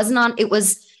me. It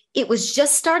was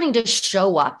just starting to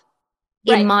show up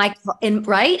right.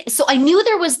 So I knew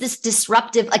there was this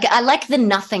disruptive, like I like the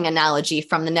nothing analogy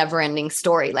from the never ending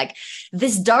story. Like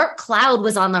this dark cloud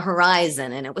was on the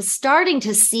horizon and it was starting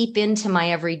to seep into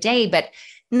my everyday, but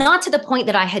not to the point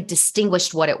that I had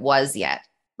distinguished what it was yet.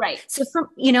 Right. So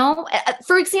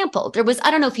for example, there was, I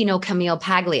don't know if you know Camille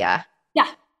Paglia. Yeah.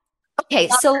 Okay.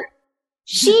 So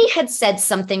she had said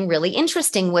something really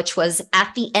interesting, which was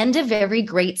at the end of every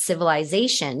great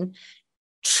civilization,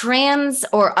 trans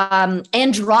or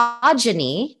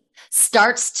androgyny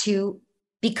starts to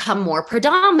become more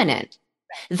predominant.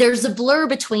 Right. There's a blur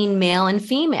between male and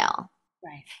female.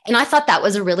 Right. And I thought that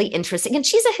was a really interesting, and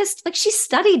she's she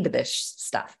studied this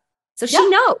stuff. So she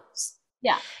knows.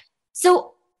 Yeah.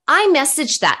 So I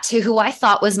messaged that to who I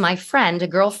thought was my friend, a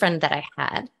girlfriend that I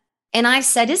had. And I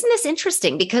said, isn't this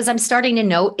interesting? Because I'm starting to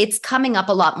note it's coming up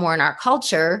a lot more in our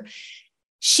culture.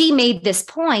 She made this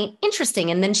point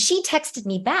interesting. And then she texted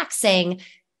me back saying,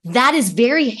 that is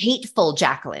very hateful,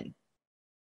 Jacqueline.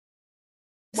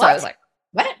 So I was like,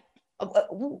 what?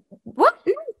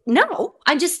 No,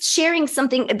 I'm just sharing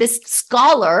something this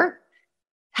scholar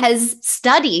has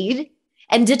studied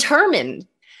and determined.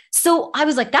 So I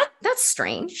was like, that's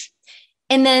strange.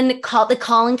 And then the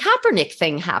Colin Kaepernick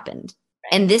thing happened.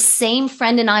 And this same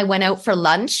friend and I went out for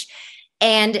lunch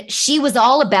and she was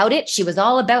all about it. She was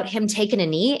all about him taking a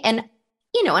knee. And,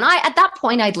 and I, at that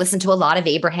point, I'd listened to a lot of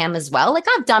Abraham as well. Like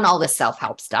I've done all this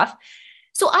self-help stuff.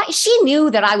 So she knew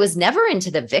that I was never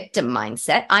into the victim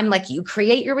mindset. I'm like, you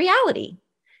create your reality.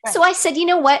 Right. So I said, you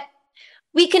know what?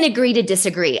 We can agree to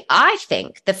disagree. I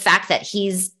think the fact that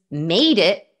he's made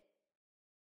it,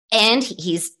 and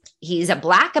he's a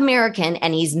Black American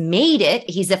and he's made it.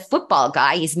 He's a football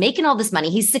guy. He's making all this money.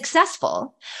 He's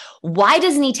successful. Why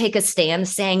doesn't he take a stand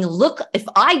saying, look, if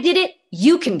I did it,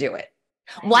 you can do it?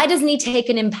 Why doesn't he take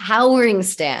an empowering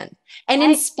stand and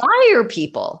inspire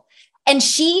people? And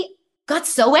she got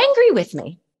so angry with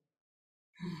me.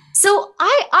 So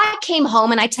I came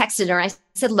home and I texted her. I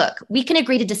said, look, we can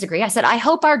agree to disagree. I said, I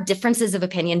hope our differences of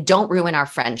opinion don't ruin our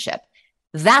friendship.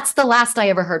 That's the last I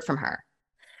ever heard from her.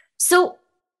 So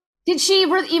did she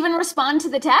even respond to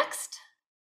the text?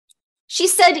 She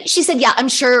said, yeah, I'm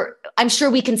sure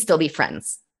we can still be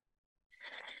friends.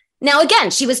 Now,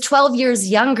 again, she was 12 years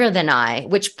younger than I,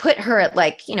 which put her at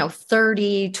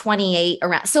 30, 28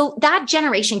 around. So that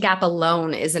generation gap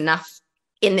alone is enough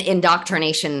in the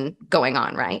indoctrination going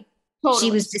on, right?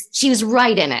 Totally. She was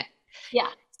right in it. Yeah.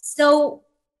 So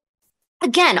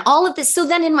again, all of this. So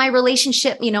then in my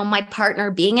relationship, my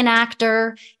partner being an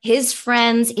actor, his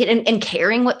friends, and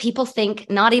caring what people think,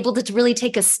 not able to really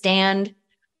take a stand.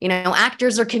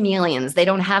 Actors are chameleons. They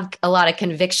don't have a lot of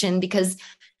conviction because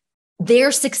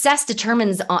their success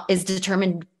is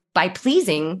determined by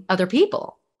pleasing other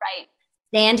people. Right.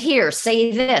 Stand here,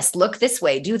 say this, look this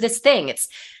way, do this thing. It's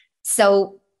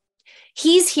so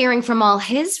he's hearing from all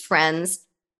his friends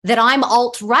that I'm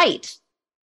alt-right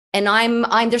and I'm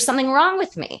there's something wrong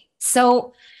with me.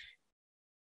 So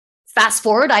fast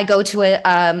forward, I go to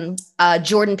a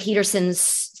Jordan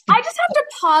Peterson's. I just have to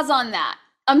pause on that.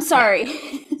 I'm sorry.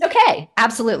 It's okay.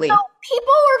 Absolutely. So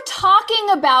people were talking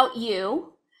about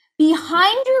you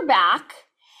behind your back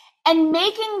and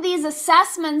making these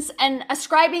assessments and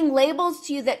ascribing labels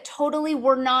to you that totally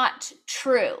were not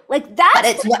true. Like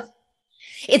that's but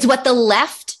it's what the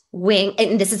left wing,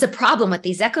 and this is a problem with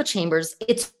these echo chambers,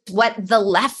 it's what the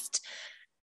left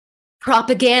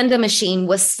propaganda machine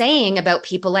was saying about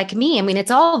people like me. I mean,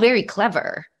 it's all very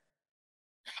clever.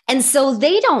 And so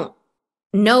they don't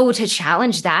know to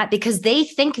challenge that because they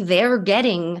think they're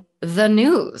getting the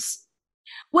news.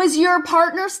 Was your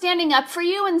partner standing up for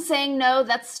you and saying, no,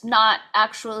 that's not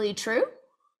actually true?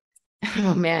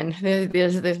 Oh man,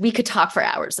 we could talk for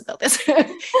hours about this.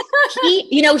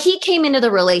 He came into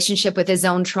the relationship with his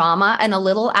own trauma, and a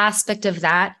little aspect of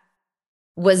that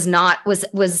was not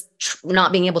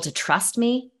being able to trust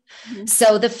me. Mm-hmm.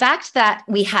 So the fact that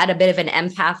we had a bit of an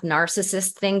empath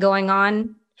narcissist thing going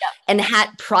on, and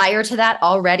had prior to that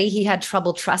already, he had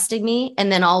trouble trusting me,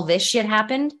 and then all this shit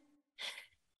happened.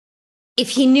 If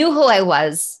he knew who I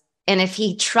was, and if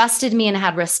he trusted me and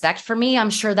had respect for me, I'm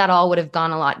sure that all would have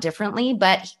gone a lot differently,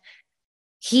 but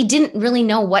he didn't really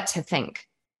know what to think.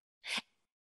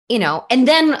 And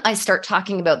then I start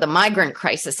talking about the migrant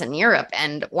crisis in Europe,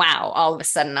 and wow, all of a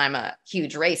sudden I'm a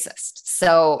huge racist.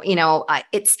 So,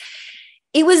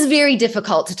 it was very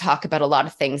difficult to talk about a lot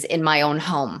of things in my own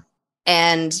home.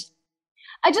 And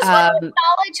I just want to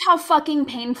acknowledge how fucking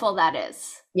painful that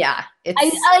is. Yeah. I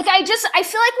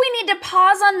feel like we need to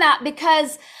pause on that,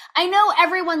 because I know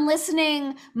everyone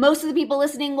listening, most of the people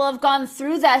listening will have gone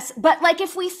through this, but like,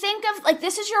 if we think of like,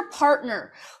 this is your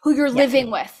partner who you're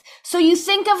living with. So you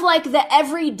think of like the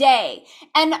everyday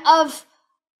and of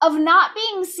not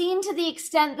being seen to the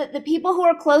extent that the people who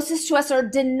are closest to us are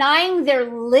denying their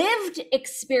lived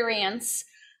experience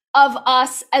of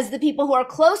us as the people who are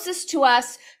closest to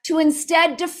us, to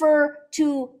instead defer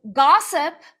to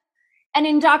gossip and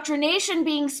indoctrination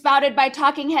being spouted by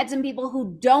talking heads and people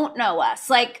who don't know us.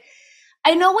 Like,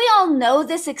 I know we all know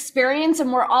this experience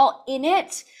and we're all in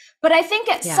it, but I think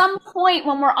at some point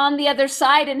when we're on the other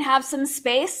side and have some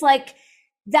space, like,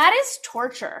 that is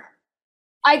torture.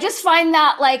 I just find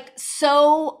that like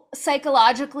so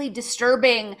psychologically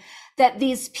disturbing that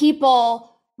these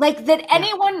people, like, that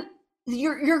anyone,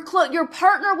 your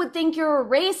partner would think you're a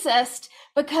racist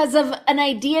because of an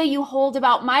idea you hold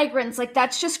about migrants. Like,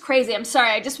 that's just crazy. I'm sorry.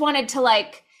 I just wanted to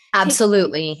like.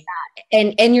 Absolutely.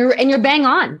 And you're bang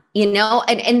on,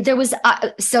 and there was,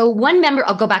 so one member,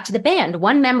 I'll go back to the band,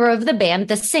 one member of the band,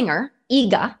 the singer,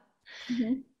 Iga,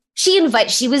 mm-hmm.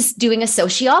 She was doing a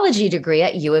sociology degree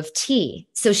at U of T.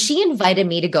 So she invited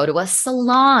me to go to a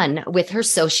salon with her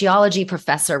sociology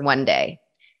professor one day.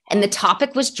 And the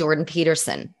topic was Jordan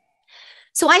Peterson.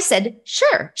 So I said,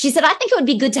 sure. She said, I think it would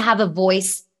be good to have a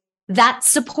voice that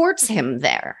supports him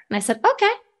there. And I said,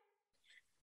 okay.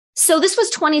 So this was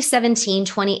 2017,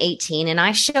 2018, and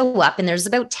I show up and there's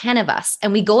about 10 of us,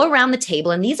 and we go around the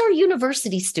table, and these are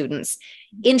university students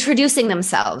introducing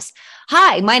themselves.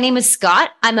 Hi, my name is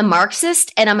Scott. I'm a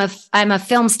Marxist and I'm a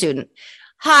film student.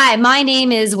 Hi, my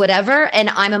name is whatever, and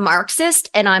I'm a Marxist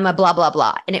and I'm a blah, blah,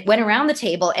 blah. And it went around the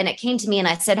table and it came to me and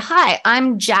I said, hi,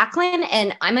 I'm Jacqueline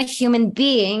and I'm a human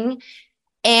being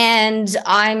and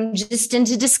I'm just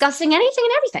into discussing anything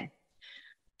and everything.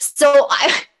 So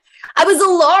I was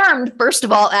alarmed, first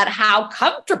of all, at how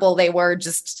comfortable they were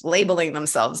just labeling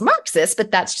themselves Marxist, but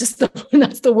that's just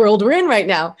that's the world we're in right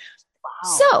now.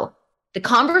 Wow. So the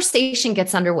conversation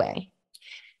gets underway.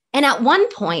 And at one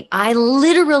point, I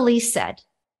literally said,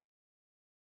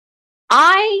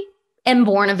 I am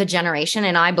born of a generation,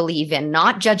 and I believe in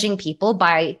not judging people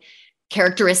by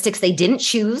characteristics they didn't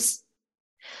choose,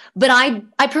 but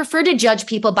I prefer to judge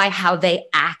people by how they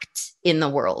act in the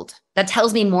world. That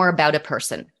tells me more about a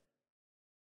person.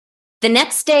 The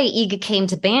next day, Iga came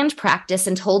to band practice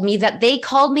and told me that they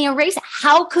called me a racist.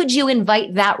 How could you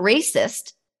invite that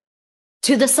racist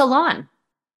to the salon?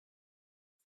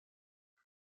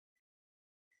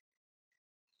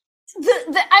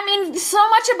 I mean, so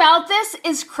much about this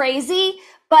is crazy,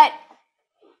 but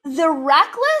the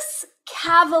reckless,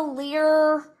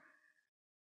 cavalier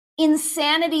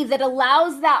insanity that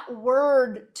allows that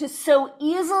word to so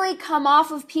easily come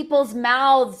off of people's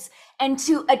mouths and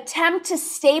to attempt to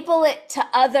staple it to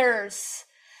others.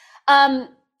 I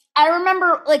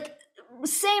remember, like,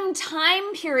 same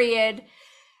time period,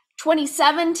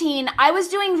 2017, I was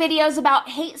doing videos about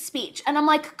hate speech. And I'm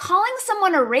like, calling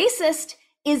someone a racist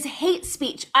is hate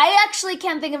speech. I actually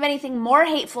can't think of anything more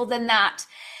hateful than that.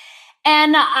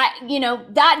 And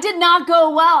that did not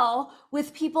go well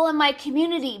with people in my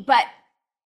community, but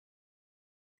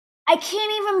I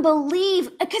can't even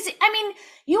believe, because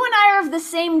you and I are of the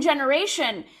same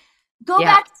generation. Go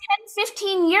back 10,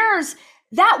 15 years,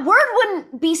 that word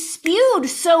wouldn't be spewed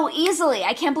so easily.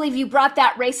 I can't believe you brought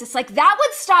that racist. Like, that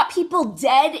would stop people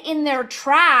dead in their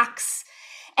tracks.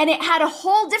 And it had a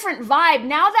whole different vibe.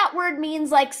 Now that word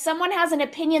means like someone has an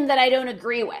opinion that I don't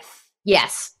agree with.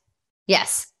 Yes.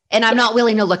 And I'm not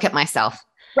willing to look at myself.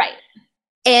 Right.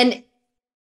 And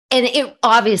it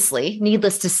obviously,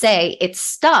 needless to say, it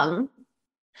stung.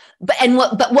 But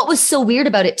what was so weird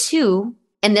about it too,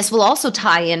 and this will also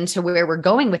tie into where we're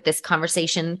going with this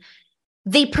conversation,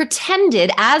 they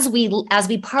pretended as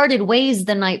we parted ways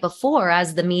the night before,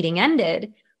 as the meeting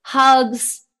ended,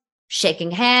 hugs,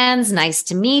 shaking hands, nice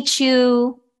to meet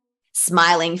you,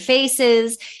 smiling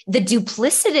faces, the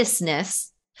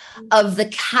duplicitousness of the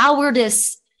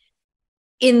cowardice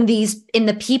in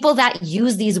the people that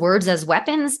use these words as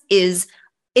weapons it's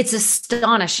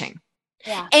astonishing.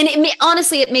 Yeah. And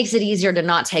honestly, it makes it easier to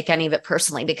not take any of it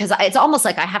personally, because it's almost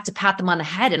like I have to pat them on the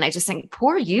head. And I just think,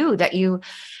 poor you, that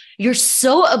you're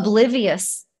so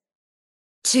oblivious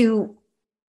to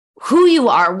who you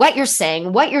are, what you're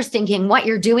saying, what you're thinking, what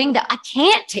you're doing, that I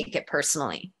can't take it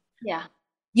personally. Yeah.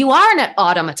 You are an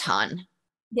automaton.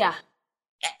 Yeah.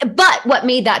 But what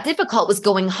made that difficult was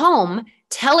going home,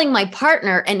 telling my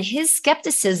partner, and his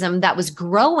skepticism that was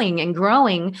growing and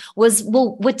growing was,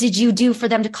 well, what did you do for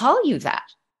them to call you that?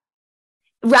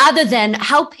 Rather than,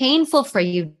 how painful for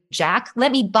you, Jack.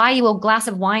 Let me buy you a glass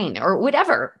of wine or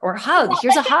whatever, or hug.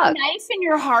 Here's a hug. Knife in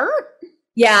your heart?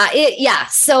 Yeah.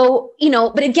 So,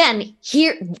 but again,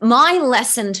 here, my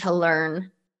lesson to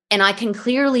learn, and I can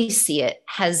clearly see it,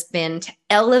 has been to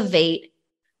elevate,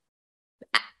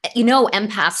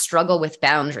 empaths struggle with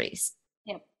boundaries.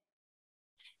 Yep.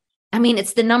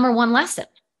 It's the number one lesson.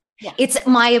 Yeah. It's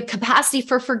my capacity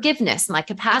for forgiveness, my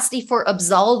capacity for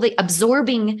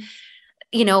absorbing,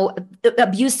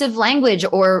 abusive language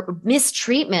or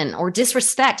mistreatment or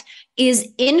disrespect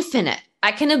is infinite.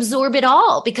 I can absorb it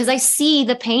all because I see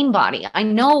the pain body. I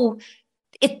know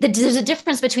there's a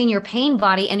difference between your pain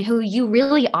body and who you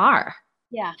really are.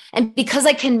 Yeah. And because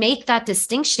I can make that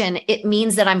distinction, it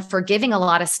means that I'm forgiving a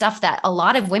lot of stuff that a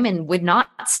lot of women would not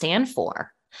stand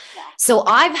for. Yeah. So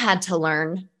I've had to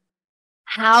learn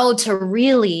how to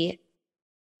really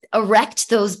erect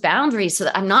those boundaries so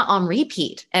that I'm not on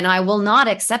repeat, and I will not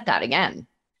accept that again.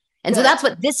 And so that's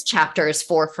what this chapter is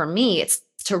for me. It's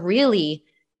to really,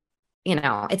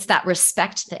 it's that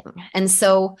respect thing. And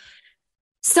so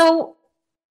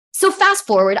fast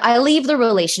forward, I leave the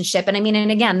relationship. And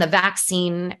again, the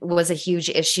vaccine was a huge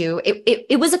issue.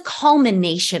 It was a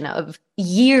culmination of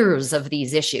years of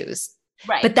these issues.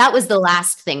 Right. But that was the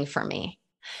last thing for me,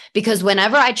 because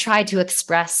whenever I tried to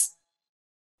express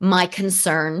my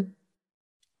concern,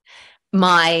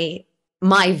 my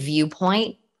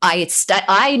viewpoint,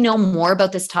 I know more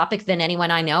about this topic than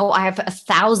anyone I know. I have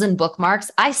 1,000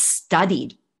 bookmarks. I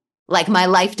studied like my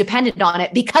life depended on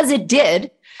it, because it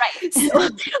did. Right. So,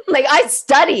 I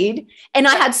studied, and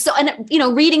I had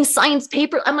reading science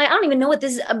paper. I'm like, I don't even know what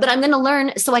this is, but I'm going to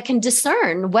learn so I can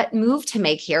discern what move to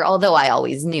make here. Although I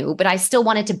always knew, but I still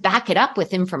wanted to back it up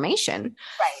with information.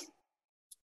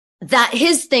 Right. That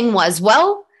his thing was,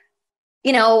 well,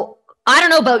 I don't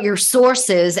know about your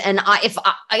sources. And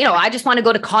I just want to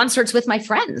go to concerts with my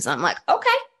friends. I'm like, okay,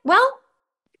 well,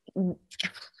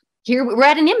 here we're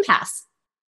at an impasse.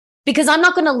 Because I'm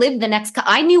not going to live the next.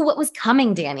 I knew what was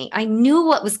coming, Danny. I knew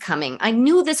what was coming. I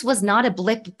knew this was not a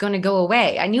blip going to go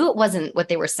away. I knew it wasn't what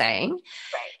they were saying.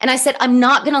 Right. And I said, I'm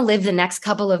not going to live the next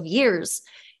couple of years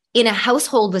in a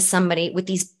household with somebody with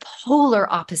these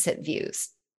polar opposite views.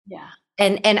 Yeah.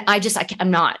 And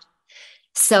I'm not.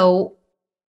 So,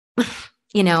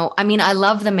 I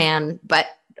love the man, but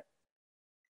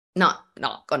not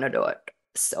going to do it.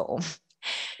 So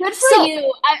good for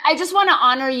you. I just want to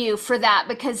honor you for that,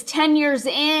 because 10 years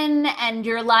in and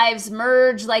your lives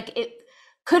merge, like, it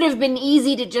could have been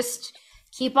easy to just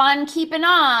keep on keeping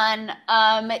on.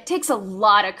 It takes a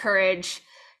lot of courage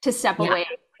to step away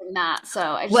from that.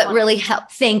 So what really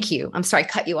helped. Thank you. I'm sorry, I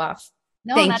cut you off.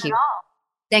 No, thank not you. at all.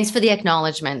 Thanks for the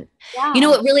acknowledgement. Yeah.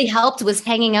 What really helped was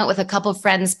hanging out with a couple of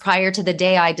friends prior to the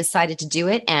day I decided to do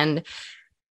it, and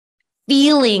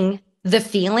feeling the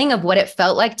feeling of what it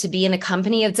felt like to be in a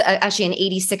company of actually an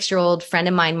 86-year-old friend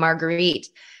of mine, Marguerite,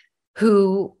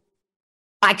 who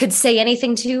I could say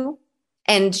anything to.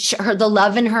 And the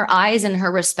love in her eyes and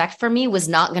her respect for me was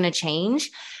not going to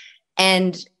change.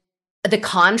 And the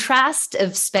contrast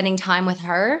of spending time with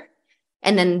her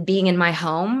and then being in my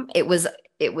home, it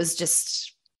was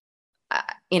just,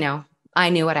 I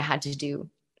knew what I had to do.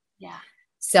 Yeah.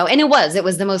 So, and it was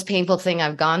the most painful thing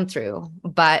I've gone through,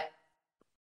 but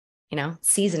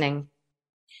seasoning.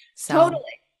 So,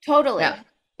 Totally.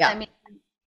 Yeah. I mean,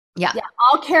 yeah.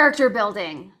 All character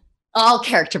building.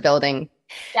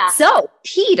 Yeah. So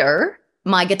Peter,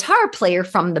 my guitar player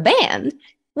from the band,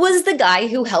 was the guy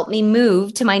who helped me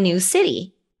move to my new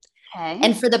city. Okay.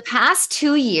 And for the past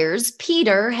 2 years,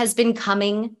 Peter has been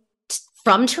coming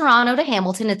from Toronto to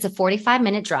Hamilton. It's a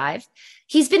 45-minute drive.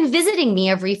 He's been visiting me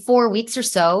every 4 weeks or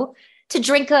so to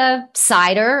drink a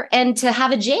cider and to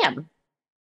have a jam.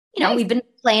 Nice. We've been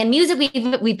playing music.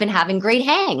 We've been having great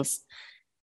hangs.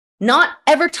 Not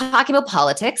ever talking about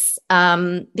politics,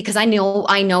 because I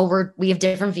know we have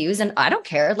different views, and I don't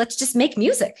care. Let's just make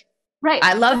music. Right.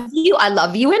 I love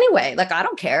you anyway. Like, I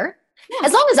don't care. Yeah.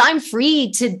 As long as I'm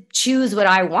free to choose what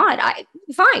I want,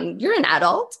 fine. You're an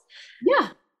adult. Yeah.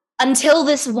 Until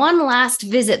this one last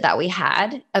visit that we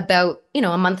had about,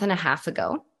 a month and a half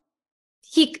ago,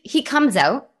 he comes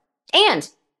out and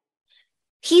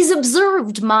he's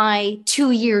observed my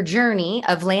 2-year journey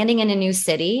of landing in a new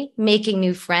city, making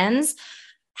new friends,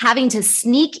 having to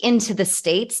sneak into the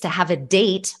States to have a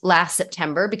date last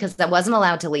September because I wasn't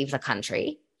allowed to leave the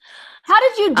country. How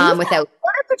did you do that? Without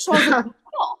Border Patrol's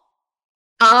illegal.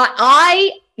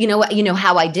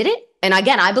 how I did it. And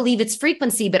again, I believe it's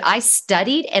frequency, but I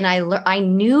studied and I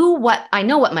know what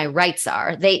my rights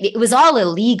are. It was all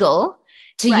illegal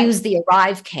to use the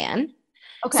Arrive can.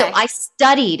 Okay. So I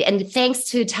studied, and thanks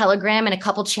to Telegram and a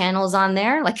couple channels on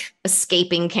there, like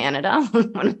Escaping Canada,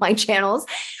 one of my channels,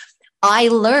 I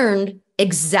learned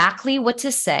exactly what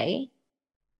to say.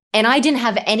 And I didn't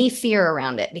have any fear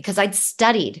around it because I'd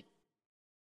studied,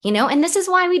 and this is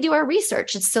why we do our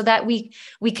research. It's so that we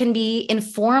can be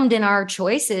informed in our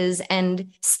choices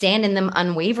and stand in them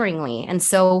unwaveringly. And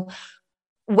so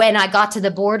when I got to the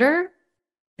border,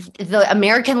 the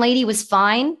American lady was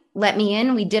fine, let me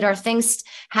in. We did our things,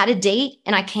 had a date,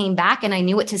 and I came back and I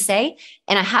knew what to say.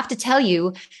 And I have to tell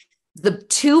you, the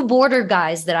 2 border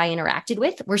guys that I interacted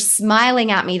with were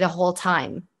smiling at me the whole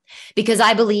time because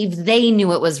I believe they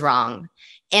knew it was wrong.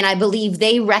 And I believe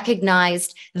they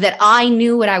recognized that I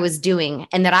knew what I was doing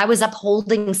and that I was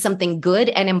upholding something good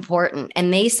and important,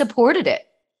 and they supported it.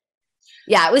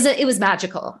 Yeah, it was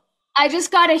magical. I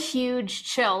just got a huge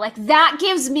chill. Like, that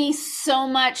gives me so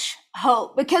much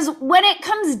hope, because when it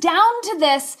comes down to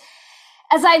this,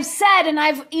 as I've said, and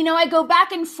I go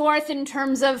back and forth in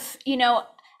terms of,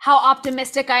 how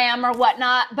optimistic I am or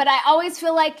whatnot, but I always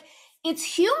feel like it's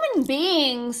human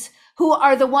beings who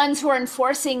are the ones who are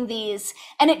enforcing these.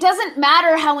 And it doesn't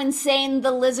matter how insane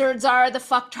the lizards are, the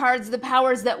fucktards, the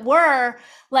powers that were,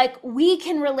 like, we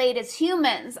can relate as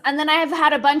humans. And then I have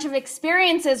had a bunch of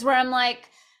experiences where I'm like,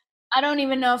 I don't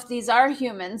even know if these are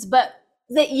humans, but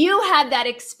that you had that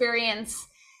experience,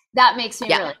 that makes me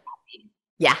really happy.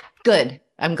 Yeah, good.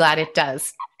 I'm glad it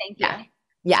does. Thank you.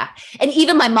 Yeah. And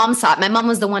even my mom saw it. My mom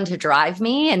was the one to drive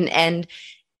me, and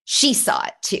she saw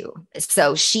it too.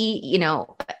 So she,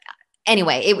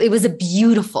 anyway, it was a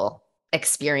beautiful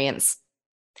experience.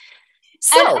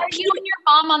 So and are you and your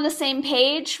mom on the same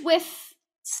page with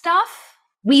stuff?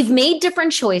 We've made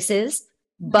different choices,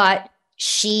 but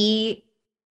she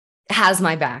has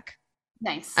my back.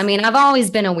 Nice. I mean, I've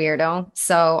always been a weirdo.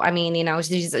 So,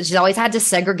 she's always had to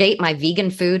segregate my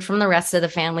vegan food from the rest of the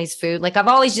family's food. Like, I've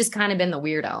always just kind of been the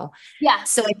weirdo. Yeah.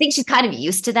 So I think she's kind of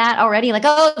used to that already. Like,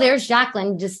 oh, there's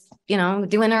Jacqueline just,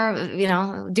 doing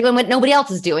her, doing what nobody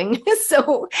else is doing.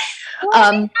 So,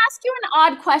 let me ask you an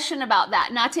odd question about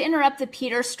that. Not to interrupt the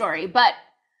Peter story, but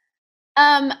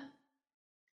how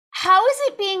is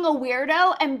it being a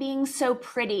weirdo and being so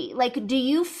pretty? Like, do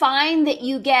you find that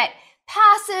you get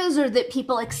passes, or that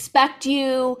people expect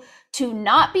you to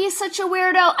not be such a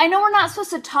weirdo? I know we're not supposed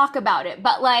to talk about it,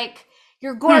 but like,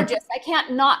 you're gorgeous. I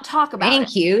can't not talk about it.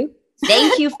 Thank you.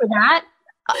 Thank you for that.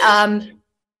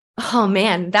 Oh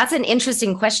man, that's an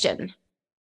interesting question.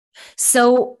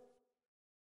 So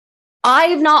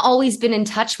I've not always been in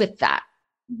touch with that.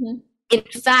 Mm-hmm.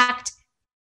 In fact,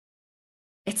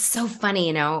 it's so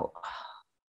funny,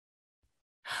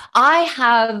 I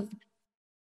have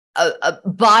a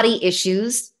body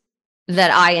issues that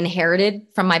I inherited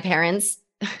from my parents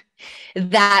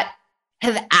that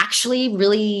have actually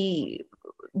really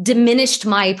diminished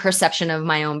my perception of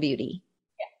my own beauty.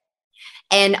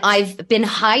 Yeah. And I've been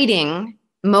hiding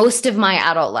most of my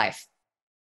adult life.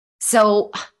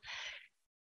 So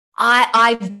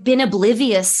I've been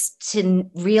oblivious to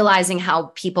realizing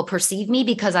how people perceive me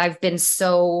because I've been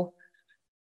so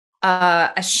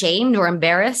ashamed or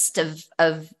embarrassed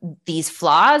of these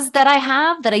flaws that I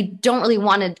have that I don't really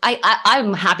want to.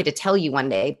 I'm happy to tell you one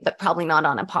day, but probably not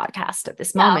on a podcast at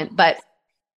this moment. But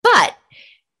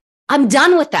I'm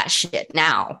done with that shit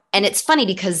now. And it's funny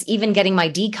because even getting my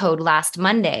decode last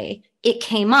Monday, it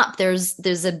came up.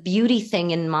 There's a beauty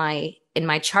thing in my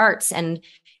charts, and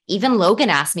even Logan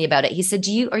asked me about it. He said,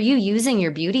 are you using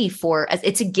your beauty for,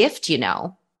 it's a gift, you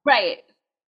know? Right.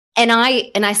 And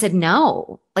I said,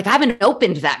 no, like I haven't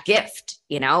opened that gift,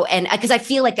 you know, and because I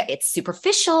feel like it's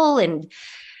superficial, and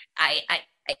I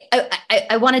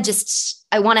want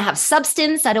to have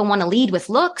substance. I don't want to lead with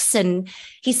looks. And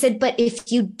he said, but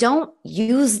if you don't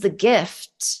use the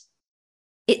gift,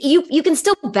 you can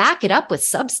still back it up with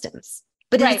substance,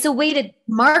 but right. It's a way to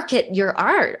market your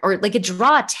art, or like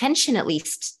draw attention at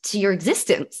least to your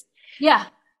existence. Yeah.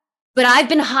 But I've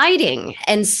been hiding.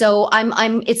 And so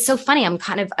it's so funny. I'm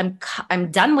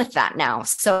done with that now.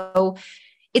 So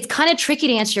it's kind of tricky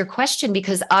to answer your question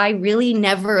because I really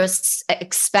never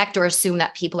expect or assume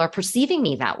that people are perceiving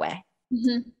me that way.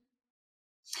 Mm-hmm.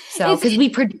 So,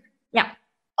 yeah.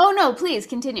 Oh no, please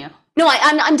continue. No,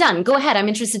 I'm done. Go ahead. I'm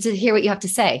interested to hear what you have to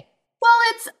say. Well,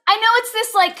 I know it's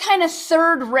this like kind of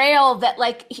third rail that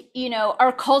like, you know,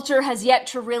 our culture has yet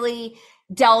to really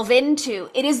delve into.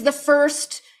 It is the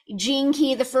first gene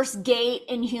key, the first gate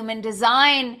in human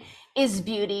design is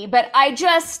beauty. But I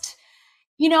just,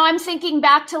 you know, I'm thinking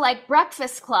back to like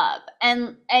Breakfast Club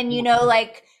and, you know,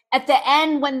 like at the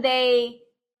end when they,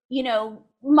 you know,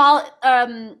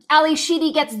 Ali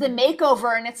Sheedy gets the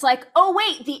makeover and it's like, oh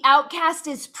wait, the outcast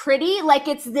is pretty. Like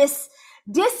it's this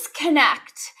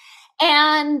disconnect.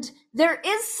 And there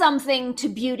is something to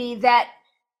beauty that,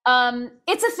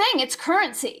 it's a thing, it's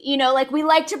currency, you know, like we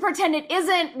like to pretend it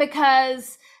isn't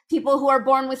because people who are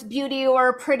born with beauty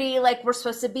or pretty, like we're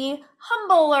supposed to be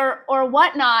humble or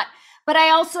whatnot. But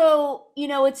I also, you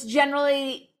know, it's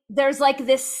generally, there's like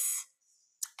this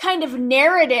kind of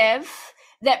narrative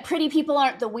that pretty people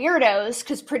aren't the weirdos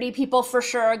because pretty people for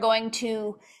sure are going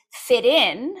to fit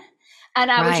in. And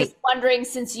I was just wondering,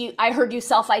 since I heard you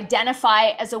self-identify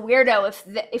as a weirdo,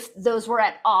 if those were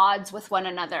at odds with one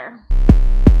another.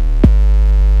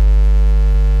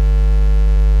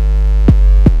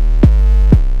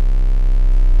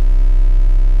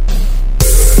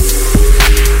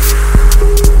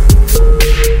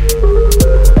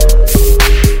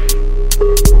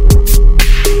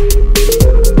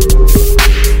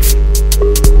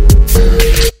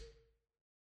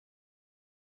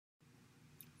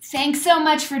 Thanks so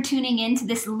much for tuning in to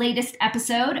this latest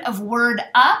episode of Word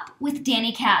Up with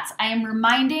Danny Katz. I am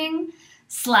reminding /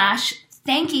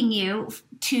 thanking you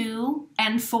to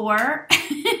and for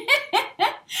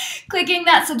clicking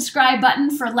that subscribe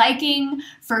button, for liking,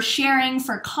 for sharing,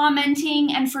 for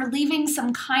commenting, and for leaving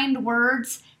some kind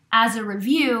words as a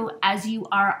review as you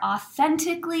are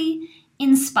authentically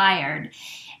inspired.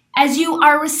 As you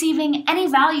are receiving any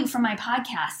value from my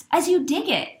podcast, as you dig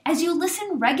it, as you listen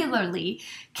regularly,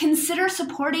 consider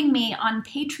supporting me on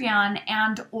Patreon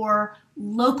and or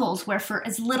Locals, where for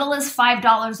as little as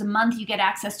 $5 a month, you get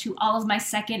access to all of my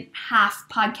second half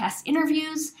podcast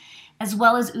interviews, as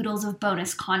well as oodles of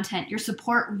bonus content. Your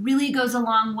support really goes a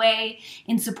long way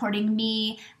in supporting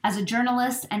me as a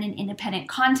journalist and an independent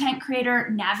content creator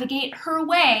navigate her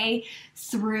way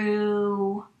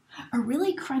through a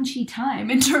really crunchy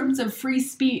time in terms of free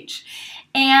speech.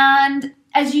 And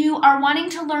as you are wanting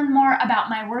to learn more about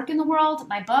my work in the world,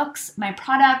 my books, my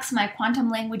products, my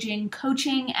quantum languaging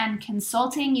coaching and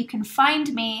consulting, you can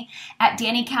find me at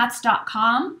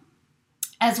dannykatz.com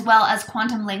as well as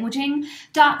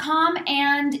quantumlanguaging.com.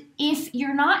 And if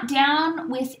you're not down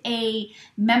with a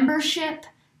membership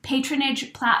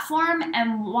patronage platform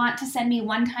and want to send me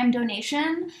one-time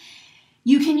donation,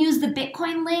 you can use the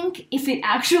Bitcoin link if it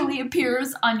actually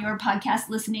appears on your podcast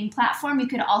listening platform. You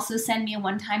could also send me a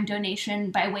one-time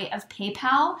donation by way of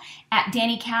PayPal at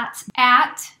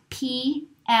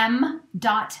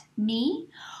dannykatz@pm.me,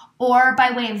 or by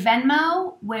way of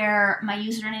Venmo, where my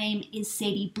username is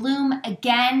Sadie Bloom.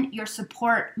 Again, your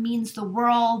support means the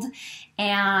world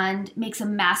and makes a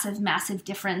massive, massive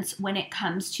difference when it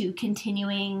comes to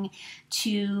continuing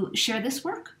to share this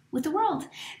work with the world.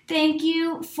 Thank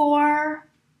you for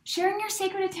sharing your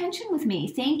sacred attention with me.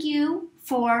 Thank you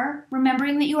for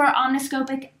remembering that you are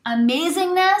omniscopic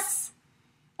amazingness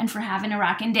and for having a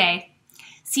rockin' day.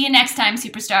 See you next time,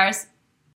 superstars.